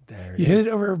run. There it You is. hit it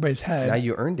over everybody's head. Now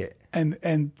you earned it.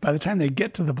 And by the time they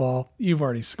get to the ball, you've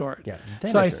already scored. Yeah.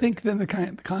 So I think then the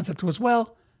concept was,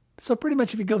 well, so pretty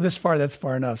much if you go this far, that's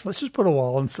far enough. So let's just put a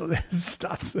wall, and so it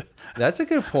stops it. That's a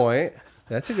good point.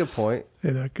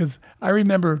 Because I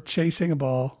remember chasing a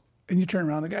ball, and you turn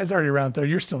around, the guy's already around there.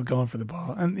 You're still going for the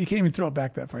ball, and you can't even throw it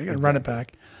back that far. You got to run it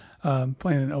back.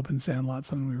 Playing in open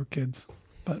sandlots when we were kids,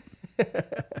 but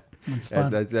it's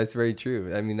fun. That's very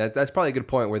true. I mean, that's probably a good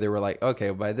point where they were like,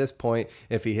 okay, by this point,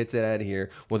 if he hits it out of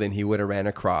here, well, then he would have ran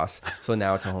across. So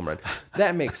now it's a home run.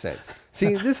 That makes sense.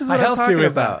 See, this is what I'm talking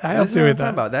about.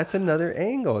 That's another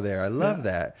angle there. I love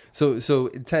that. So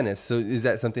tennis. So is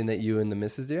that something that you and the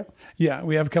missus do? Yeah,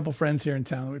 we have a couple friends here in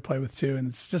town that we play with too, and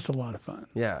it's just a lot of fun.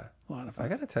 Yeah, a lot of fun. I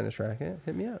got a tennis racket.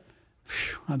 Hit me up.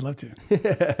 I'd love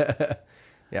to.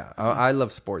 Yeah, I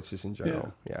love sports just in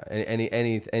general. Yeah,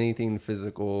 anything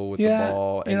physical with the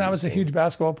ball. I was a huge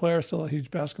basketball player, still a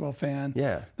huge basketball fan.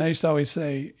 Yeah. And I used to always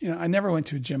say, I never went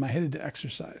to a gym. I hated to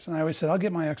exercise. And I always said, I'll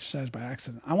get my exercise by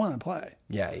accident. I want to play.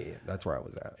 Yeah. That's where I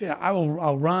was at. Yeah,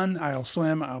 I'll run, I'll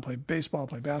swim, I'll play baseball, I'll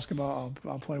play basketball,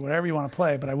 I'll play whatever you want to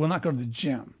play, but I will not go to the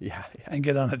gym. Yeah. And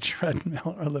get on a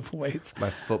treadmill or lift weights. My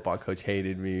football coach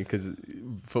hated me because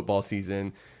football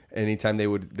season, anytime they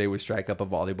would strike up a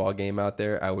volleyball game out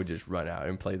there, I would just run out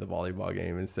and play the volleyball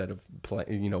game instead of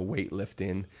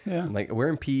weightlifting. Yeah. I'm like, we're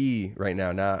in PE right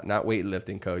now, not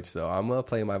weightlifting, coach. So I'm gonna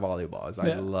play my volleyballs.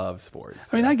 I love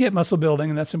sports. I mean, I get muscle building,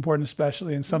 and that's important,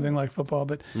 especially in something like football.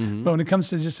 But when it comes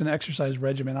to just an exercise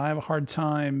regimen, I have a hard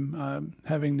time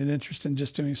having an interest in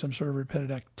just doing some sort of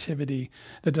repetitive activity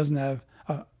that doesn't have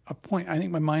a point. I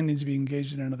think my mind needs to be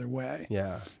engaged in another way.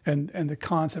 Yeah. And the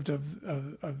concept of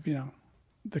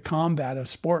the combat of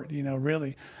sport,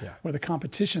 really, where the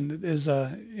competition is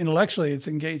intellectually it's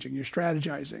engaging. You're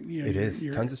strategizing. It is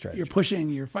tons of strategy. You're pushing.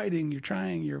 You're fighting. You're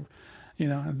trying.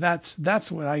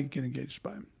 That's what I get engaged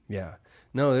by. Yeah.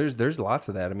 No, there's lots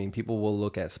of that. I mean, people will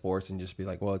look at sports and just be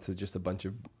like, well, it's just a bunch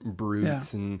of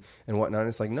brutes and whatnot.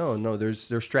 It's like, no, there's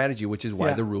strategy, which is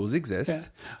why the rules exist.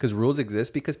 Because rules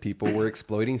exist because people were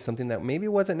exploiting something that maybe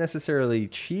wasn't necessarily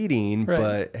cheating,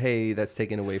 but hey, that's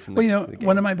taken away from the game.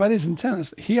 One of my buddies in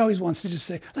tennis, he always wants to just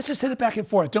say, let's just hit it back and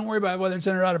forth. Don't worry about whether it's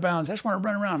in or out of bounds. I just want to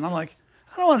run around. And I'm like,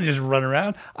 I don't want to just run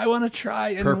around. I want to try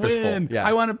and win. Yeah.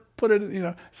 I want to put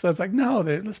it, So it's like, no,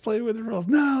 let's play with the rules.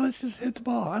 No, let's just hit the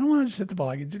ball. I don't want to just hit the ball.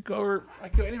 I can just go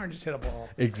anywhere and just hit a ball.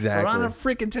 Exactly. We're on a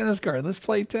freaking tennis court. Let's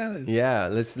play tennis. Yeah,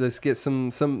 let's get some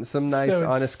nice,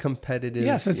 honest, competitive.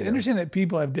 Yeah, so it's interesting that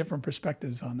people have different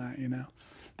perspectives on that,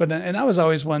 But and I was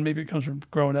always one. Maybe it comes from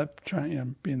growing up,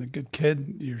 trying, being the good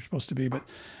kid you're supposed to be. But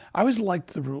I always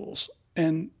liked the rules,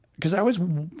 and because I always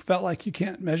felt like you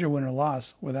can't measure win or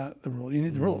loss without the rule. You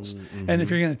need the rules. Mm-hmm. And if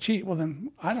you're going to cheat, well,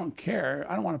 then I don't care.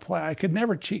 I don't want to play. I could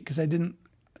never cheat because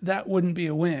that wouldn't be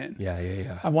a win.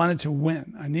 Yeah. I wanted to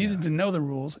win. I needed to know the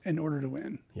rules in order to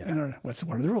win. Yeah. What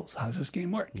are the rules? How does this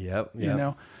game work? Yep.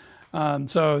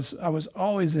 So I was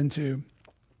always into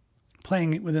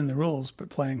playing within the rules, but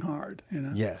playing hard,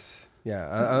 Yes.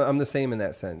 Yeah, I'm the same in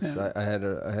that sense. Yeah. I had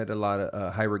a lot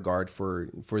of high regard for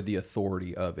the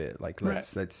authority of it. Like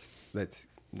this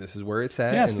is where it's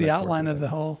at. Yeah, it's the outline of the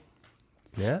whole.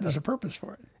 Yeah, there's a purpose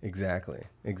for it. Exactly,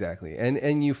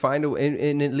 and you find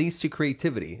and it leads to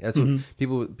creativity. That's what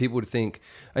people would think.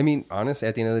 I mean, honestly,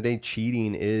 at the end of the day,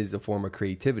 cheating is a form of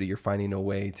creativity. You're finding a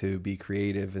way to be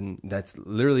creative, and that's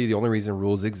literally the only reason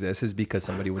rules exist is because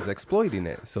somebody was exploiting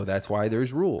it. So that's why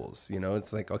there's rules.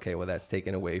 It's like, okay, well, that's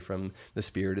taken away from the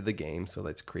spirit of the game. So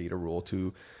let's create a rule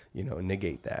to,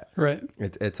 negate that. Right.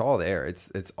 It's all there.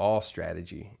 It's all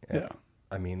strategy. Yeah.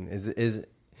 I mean, is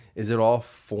it all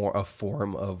a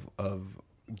form of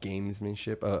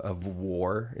gamesmanship, of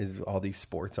war, is all these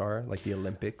sports are, like the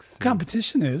Olympics?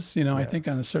 Competition is, I think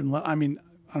on a certain level. I mean,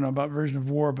 I don't know about version of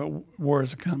war, but war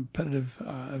is a competitive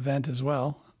event as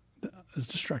well, as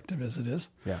destructive as it is.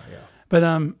 Yeah. But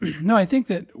no, I think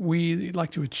that we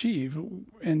like to achieve,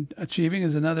 and achieving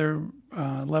is another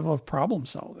level of problem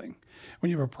solving.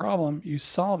 When you have a problem, you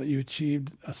solve it. You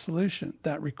achieved a solution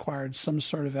that required some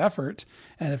sort of effort.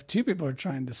 And if two people are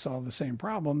trying to solve the same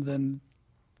problem, then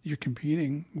you're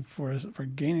competing for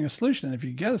gaining a solution. And if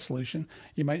you get a solution,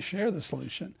 you might share the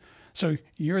solution. So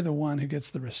you're the one who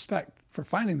gets the respect for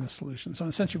finding the solution. So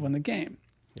essentially, you won the game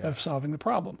of solving the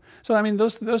problem. So I mean,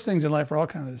 those things in life are all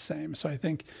kind of the same. So I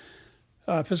think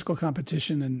physical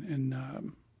competition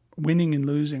and winning and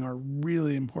losing are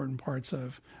really important parts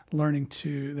of learning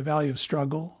the value of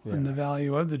struggle and the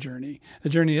value of the journey. The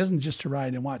journey isn't just to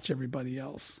ride and watch everybody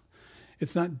else.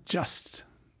 It's not just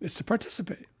is to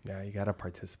participate. Yeah, you got to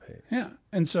participate. Yeah.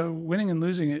 And so winning and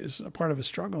losing is a part of a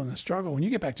struggle, and a struggle, when you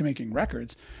get back to making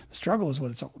records, the struggle is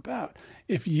what it's all about.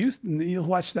 If you'll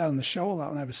watch that on the show a lot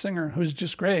when I have a singer who's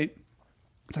just great.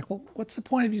 It's like, well, what's the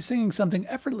point of you singing something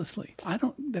effortlessly?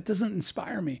 That doesn't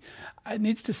inspire me. It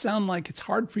needs to sound like it's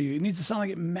hard for you. It needs to sound like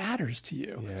it matters to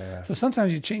you. Yeah. So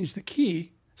sometimes you change the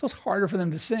key, so it's harder for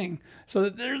them to sing, so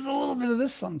that there's a little bit of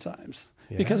this sometimes.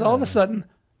 Yeah. Because all of a sudden,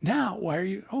 now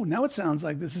it sounds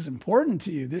like this is important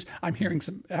to you. I'm hearing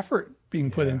some effort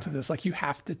being put into this. Like, you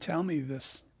have to tell me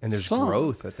this. And there's song.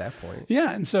 growth at that point.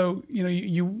 Yeah. And so,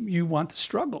 you want the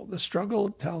struggle. The struggle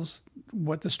tells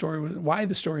what the story was, why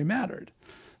the story mattered.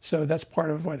 So that's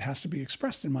part of what has to be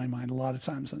expressed in my mind a lot of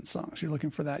times in songs. You're looking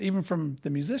for that, even from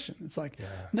the musician. It's like,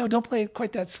 no, don't play it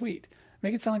quite that sweet.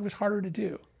 Make it sound like it was harder to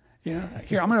do.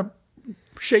 Here, I'm going to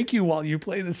shake you while you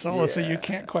play the solo, so you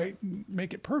can't quite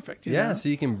make it perfect. You know? So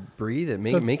you can breathe it,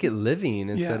 make it living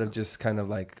instead of just kind of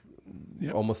like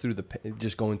almost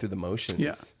just going through the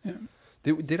motions. Yeah.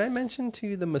 Did I mention to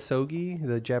you the misogi,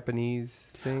 the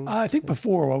Japanese thing? I think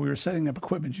before, while we were setting up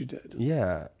equipment, you did.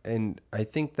 Yeah, and I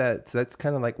think that's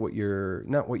kind of like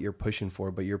not what you're pushing for,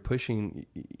 but you're pushing.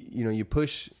 You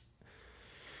push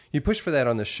for that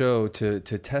on the show to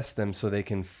test them so they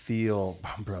can feel,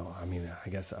 bro. I mean, I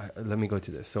guess let me go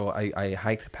to this. So I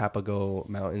hiked Papago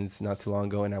Mountains not too long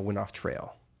ago, and I went off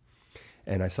trail.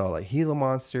 And I saw like Gila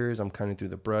monsters. I'm kind of through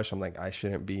the brush. I'm like, I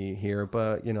shouldn't be here,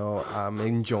 but I'm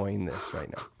enjoying this right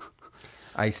now.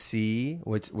 I see,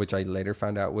 which I later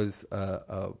found out was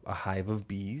a hive of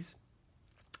bees,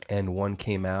 and one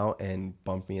came out and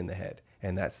bumped me in the head.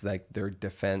 And that's like their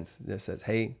defense that says,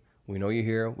 hey, we know you're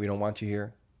here. We don't want you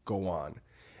here. Go on.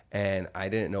 And I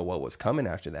didn't know what was coming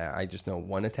after that. I just know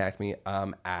one attacked me.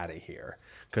 I'm out of here.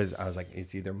 Because I was like,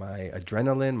 it's either my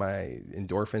adrenaline, my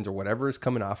endorphins, or whatever is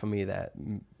coming off of me that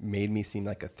made me seem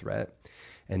like a threat.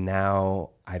 And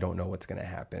now I don't know what's going to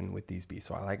happen with these bees.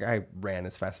 So I ran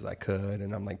as fast as I could,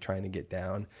 and I'm like trying to get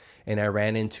down. And I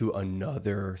ran into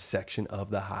another section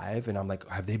of the hive, and I'm like,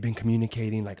 have they been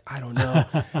communicating? Like, I don't know.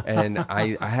 And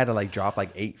I had to like drop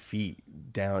like 8 feet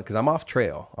down because I'm off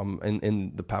trail. I'm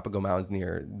in the Papago Mountains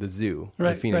near the zoo,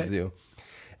 the Phoenix Zoo.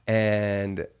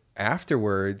 And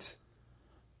afterwards,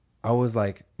 I was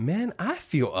like, man, I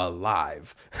feel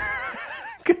alive.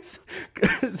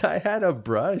 Because I had a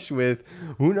brush with,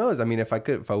 who knows? I mean, if I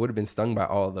would have been stung by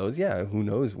all of those, who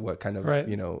knows what kind of,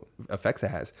 effects it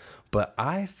has. But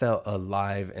I felt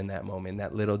alive in that moment,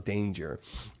 that little danger.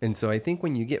 And so I think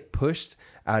when you get pushed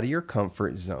out of your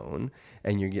comfort zone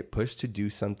and you get pushed to do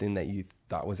something that you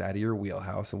thought was out of your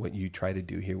wheelhouse and what you try to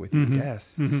do here with your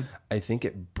guests, I think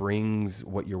it brings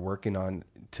what you're working on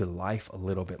to life a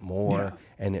little bit more.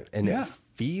 And it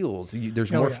feels,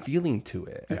 there's more feeling to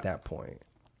it at that point.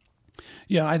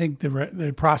 Yeah, I think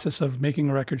the process of making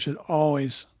a record should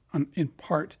always, in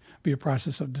part, be a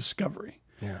process of discovery.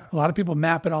 Yeah. A lot of people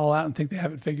map it all out and think they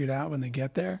have it figured out when they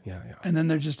get there. Yeah. And then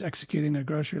they're just executing a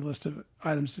grocery list of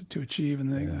items to achieve,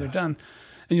 and they're done.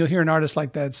 And you'll hear an artist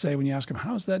like that say, when you ask them,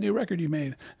 how's that new record you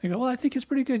made? They go, well, I think it's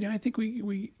pretty good. I think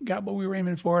we got what we were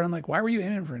aiming for. And I'm like, why were you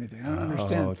aiming for anything? I don't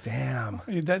understand. Oh, damn.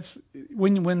 That's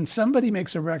when somebody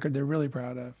makes a record they're really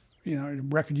proud of. A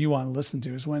record you want to listen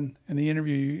to is when in the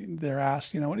interview they're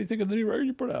asked, what do you think of the new record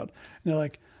you put out? And they're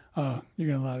like, oh, you're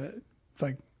going to love it. It's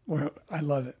like, well, I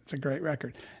love it. It's a great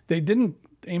record. They didn't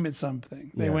aim at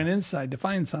something. They went inside to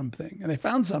find something, and they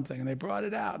found something, and they brought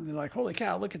it out, and they're like, holy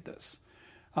cow, look at this.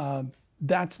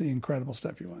 That's the incredible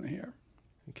stuff you want to hear.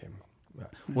 Okay.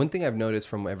 One thing I've noticed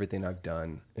from everything I've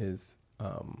done is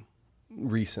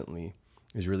recently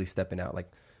is really stepping out,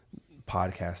 like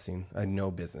podcasting. I had no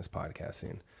business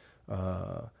podcasting.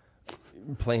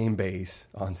 Playing bass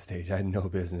on stage. I had no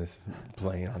business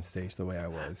playing on stage the way I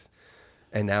was.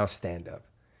 And now stand up.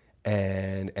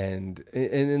 And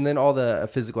then all the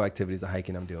physical activities, the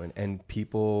hiking I'm doing. And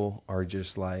people are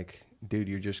just like, dude,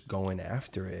 you're just going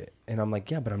after it. And I'm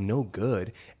like, yeah, but I'm no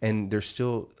good. And there's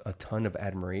still a ton of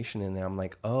admiration in there. I'm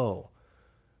like, oh,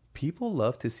 people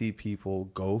love to see people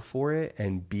go for it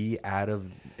and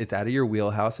it's out of your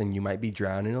wheelhouse, and you might be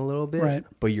drowning a little bit,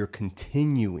 but you're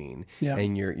continuing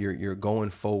and you're going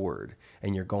forward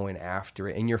and you're going after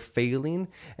it, and you're failing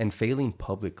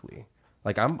publicly.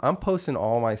 Like I'm posting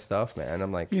all my stuff, man.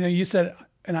 I'm like, you said,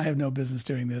 and I have no business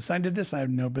doing this. I did this. I have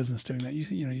no business doing that.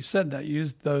 You said that, you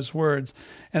used those words.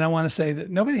 And I want to say that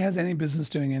nobody has any business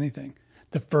doing anything.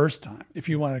 The first time, if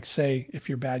you want to say, if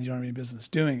you're bad, you don't have any business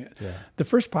doing it. Yeah. The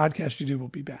first podcast you do will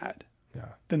be bad. Yeah.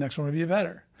 The next one will be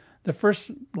better. The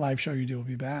first live show you do will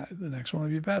be bad. The next one will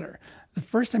be better. The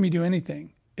first time you do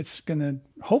anything, it's going to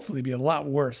hopefully be a lot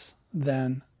worse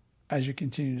than as you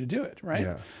continue to do it, right?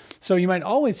 Yeah. So you might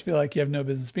always feel like you have no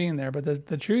business being there, but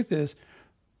the truth is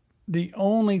the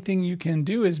only thing you can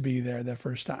do is be there the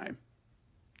first time.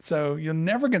 So you're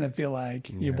never going to feel like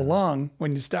you belong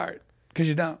when you start, because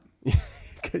you don't.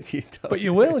 Because you don't. But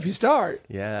you will if you start.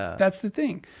 Yeah. That's the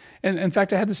thing. And in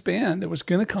fact, I had this band that was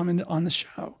going to come in on the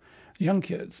show, young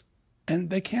kids,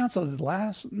 and they canceled at the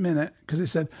last minute because they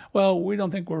said, "Well, we don't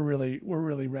think we're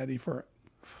really ready for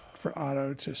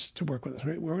Otto to work with us.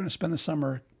 We're going to spend the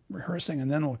summer rehearsing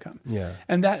and then we'll come." Yeah.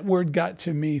 And that word got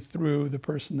to me through the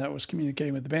person that was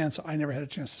communicating with the band, so I never had a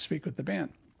chance to speak with the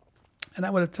band. And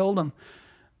I would have told them,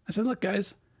 I said, "Look,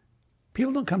 guys,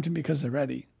 people don't come to me because they're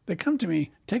ready. They come to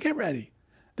me to get ready.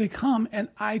 They come and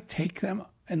I take them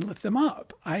and lift them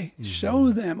up. I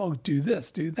show them, oh, do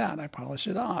this, do that. I polish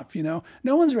it off. No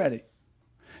one's ready.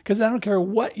 Because I don't care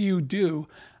what you do,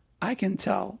 I can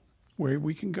tell where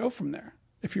we can go from there.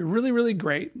 If you're really, really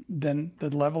great, then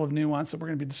the level of nuance that we're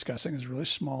going to be discussing is really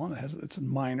small and it's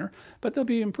minor, but there'll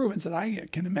be improvements that I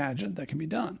can imagine that can be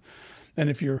done. And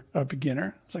if you're a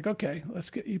beginner, it's like, okay, let's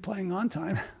get you playing on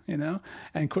time, and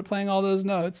quit playing all those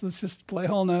notes. Let's just play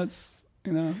whole notes,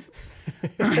 You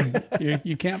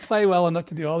can't play well enough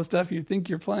to do all the stuff you think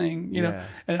you're playing,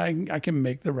 and I can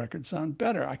make the record sound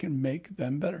better. I can make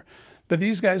them better. But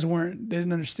these guys they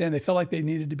didn't understand. They felt like they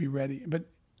needed to be ready. But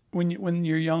when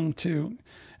you're young too,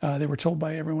 they were told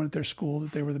by everyone at their school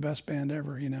that they were the best band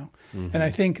ever, And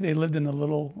I think they lived in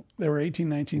they were 18,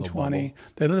 19, 20. Bubble.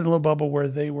 They lived in a little bubble where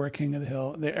they were king of the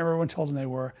hill. Everyone told them they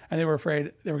were, and they were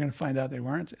afraid they were going to find out they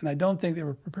weren't. And I don't think they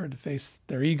were prepared to face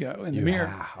their ego in the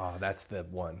mirror. Oh, that's the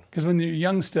one. Because when you're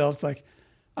young still, it's like,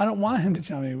 I don't want him to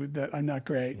tell me that I'm not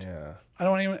great. Yeah. I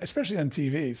don't want anyone, especially on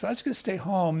TV. So I'm just going to stay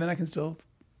home. Then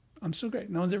I'm still great.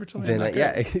 No one's ever told me I'm not great.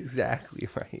 Yeah, exactly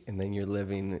right. And then you're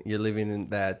living in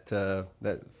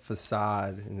that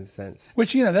facade in a sense.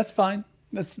 Which that's fine.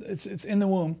 It's in the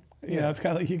womb. It's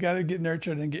kind of like you got to get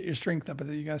nurtured and get your strength up, but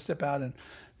then you got to step out. And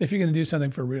if you're going to do something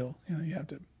for real, you have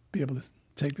to be able to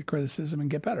take the criticism and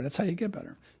get better. That's how you get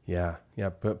better. Yeah.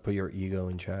 Put your ego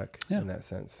in check in that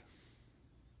sense.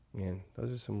 Man,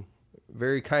 those are some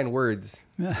very kind words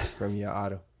from you,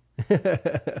 Otto.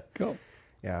 Cool.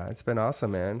 Yeah, it's been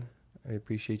awesome, man. I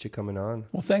appreciate you coming on.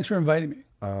 Well, thanks for inviting me.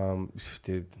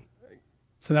 Dude.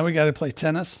 So now we got to play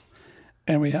tennis,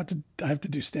 and I have to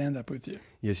do stand-up with you.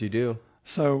 Yes, you do.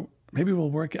 So maybe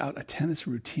we'll work out a tennis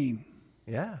routine.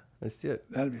 Yeah, let's do it.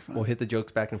 That'd be fun. We'll hit the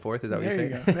jokes back and forth. Is that what you're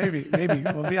saying? There you go. Maybe.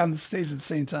 We'll be on the stage at the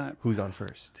same time. Who's on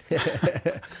first?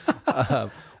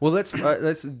 Well,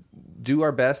 let's do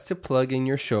our best to plug in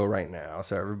your show right now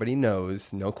so everybody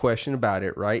knows, no question about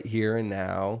it, right here and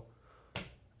now,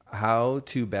 how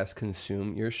to best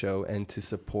consume your show and to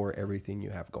support everything you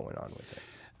have going on with it.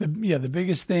 The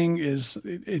biggest thing is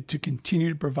to continue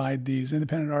to provide these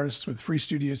independent artists with free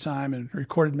studio time and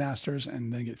recorded masters,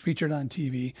 and then get featured on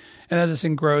TV. And as this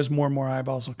thing grows, more and more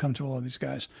eyeballs will come to all of these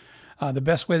guys. The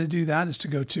best way to do that is to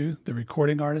go to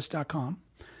therecordingartist.com,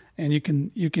 and you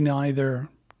can either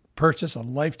purchase a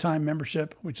lifetime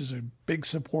membership, which is a big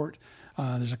support.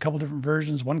 There's a couple different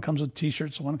versions. One comes with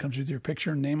T-shirts. One comes with your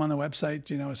picture and name on the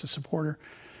website, as a supporter.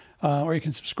 Or you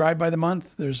can subscribe by the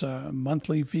month. There's a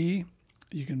monthly fee.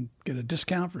 You can get a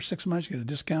discount for 6 months. You get a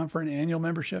discount for an annual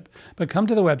membership. But come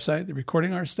to the website,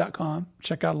 therecordingartist.com.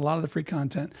 Check out a lot of the free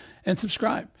content and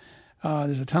subscribe.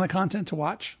 There's a ton of content to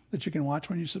watch that you can watch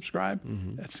when you subscribe.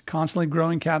 Mm-hmm. It's a constantly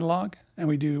growing catalog. And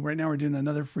right now we're doing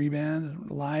another free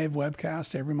band, live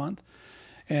webcast every month.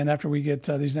 And after we get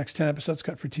these next 10 episodes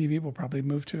cut for TV, we'll probably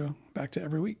move back to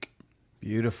every week.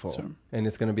 Beautiful. And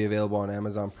it's going to be available on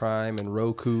Amazon Prime and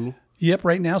Roku. Yep.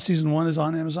 Right now, season 1 is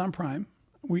on Amazon Prime.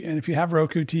 And if you have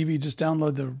Roku TV, just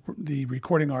download the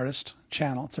Recording Artist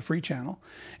channel. It's a free channel.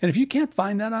 And if you can't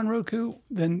find that on Roku,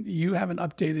 then you haven't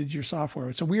updated your software.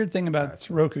 It's a weird thing about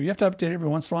Roku. You have to update it every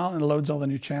once in a while, and it loads all the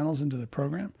new channels into the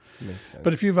program. Makes sense.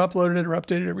 But if you've uploaded it or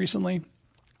updated it recently,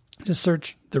 just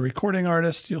search The Recording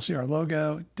Artist. You'll see our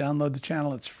logo. Download the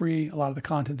channel. It's free. A lot of the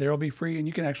content there will be free, and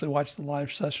you can actually watch the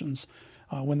live sessions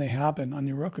when they happen on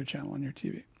your Roku channel on your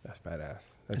TV. That's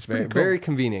badass. That's very, cool. Very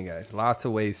convenient, guys. Lots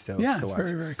of ways to watch. It's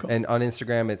very, very cool. And on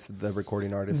Instagram, it's The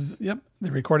Recording Artist. Yep,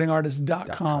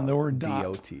 therecordingartist.com, the word dot.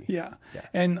 D-O-T. Yeah.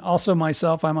 And also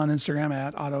myself, I'm on Instagram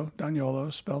at Otto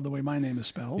Dagnolo, spelled the way my name is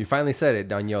spelled. You finally said it,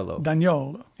 Dagnolo.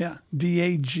 Dagnolo, yeah.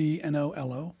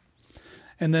 Dagnolo.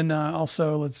 And then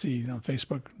also, let's see,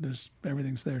 Facebook,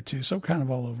 everything's there too. So kind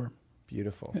of all over.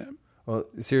 Beautiful. Yeah. Well,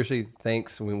 seriously,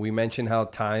 thanks. When we mentioned how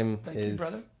time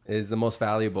is the most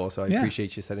valuable, so I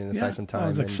appreciate you setting aside some time. I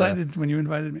was excited when you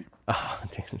invited me. Oh,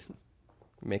 dude.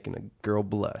 Making a girl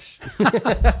blush. All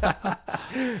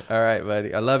right,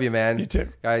 buddy. I love you, man. You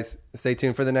too. Guys, stay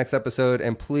tuned for the next episode.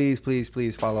 And please, please,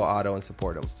 please follow Otto and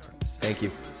support him. Thank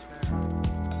you.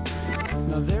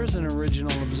 Now there's an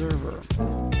original observer.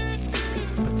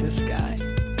 But this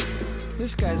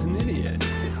guy's an idiot.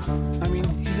 I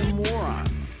mean, he's a moron.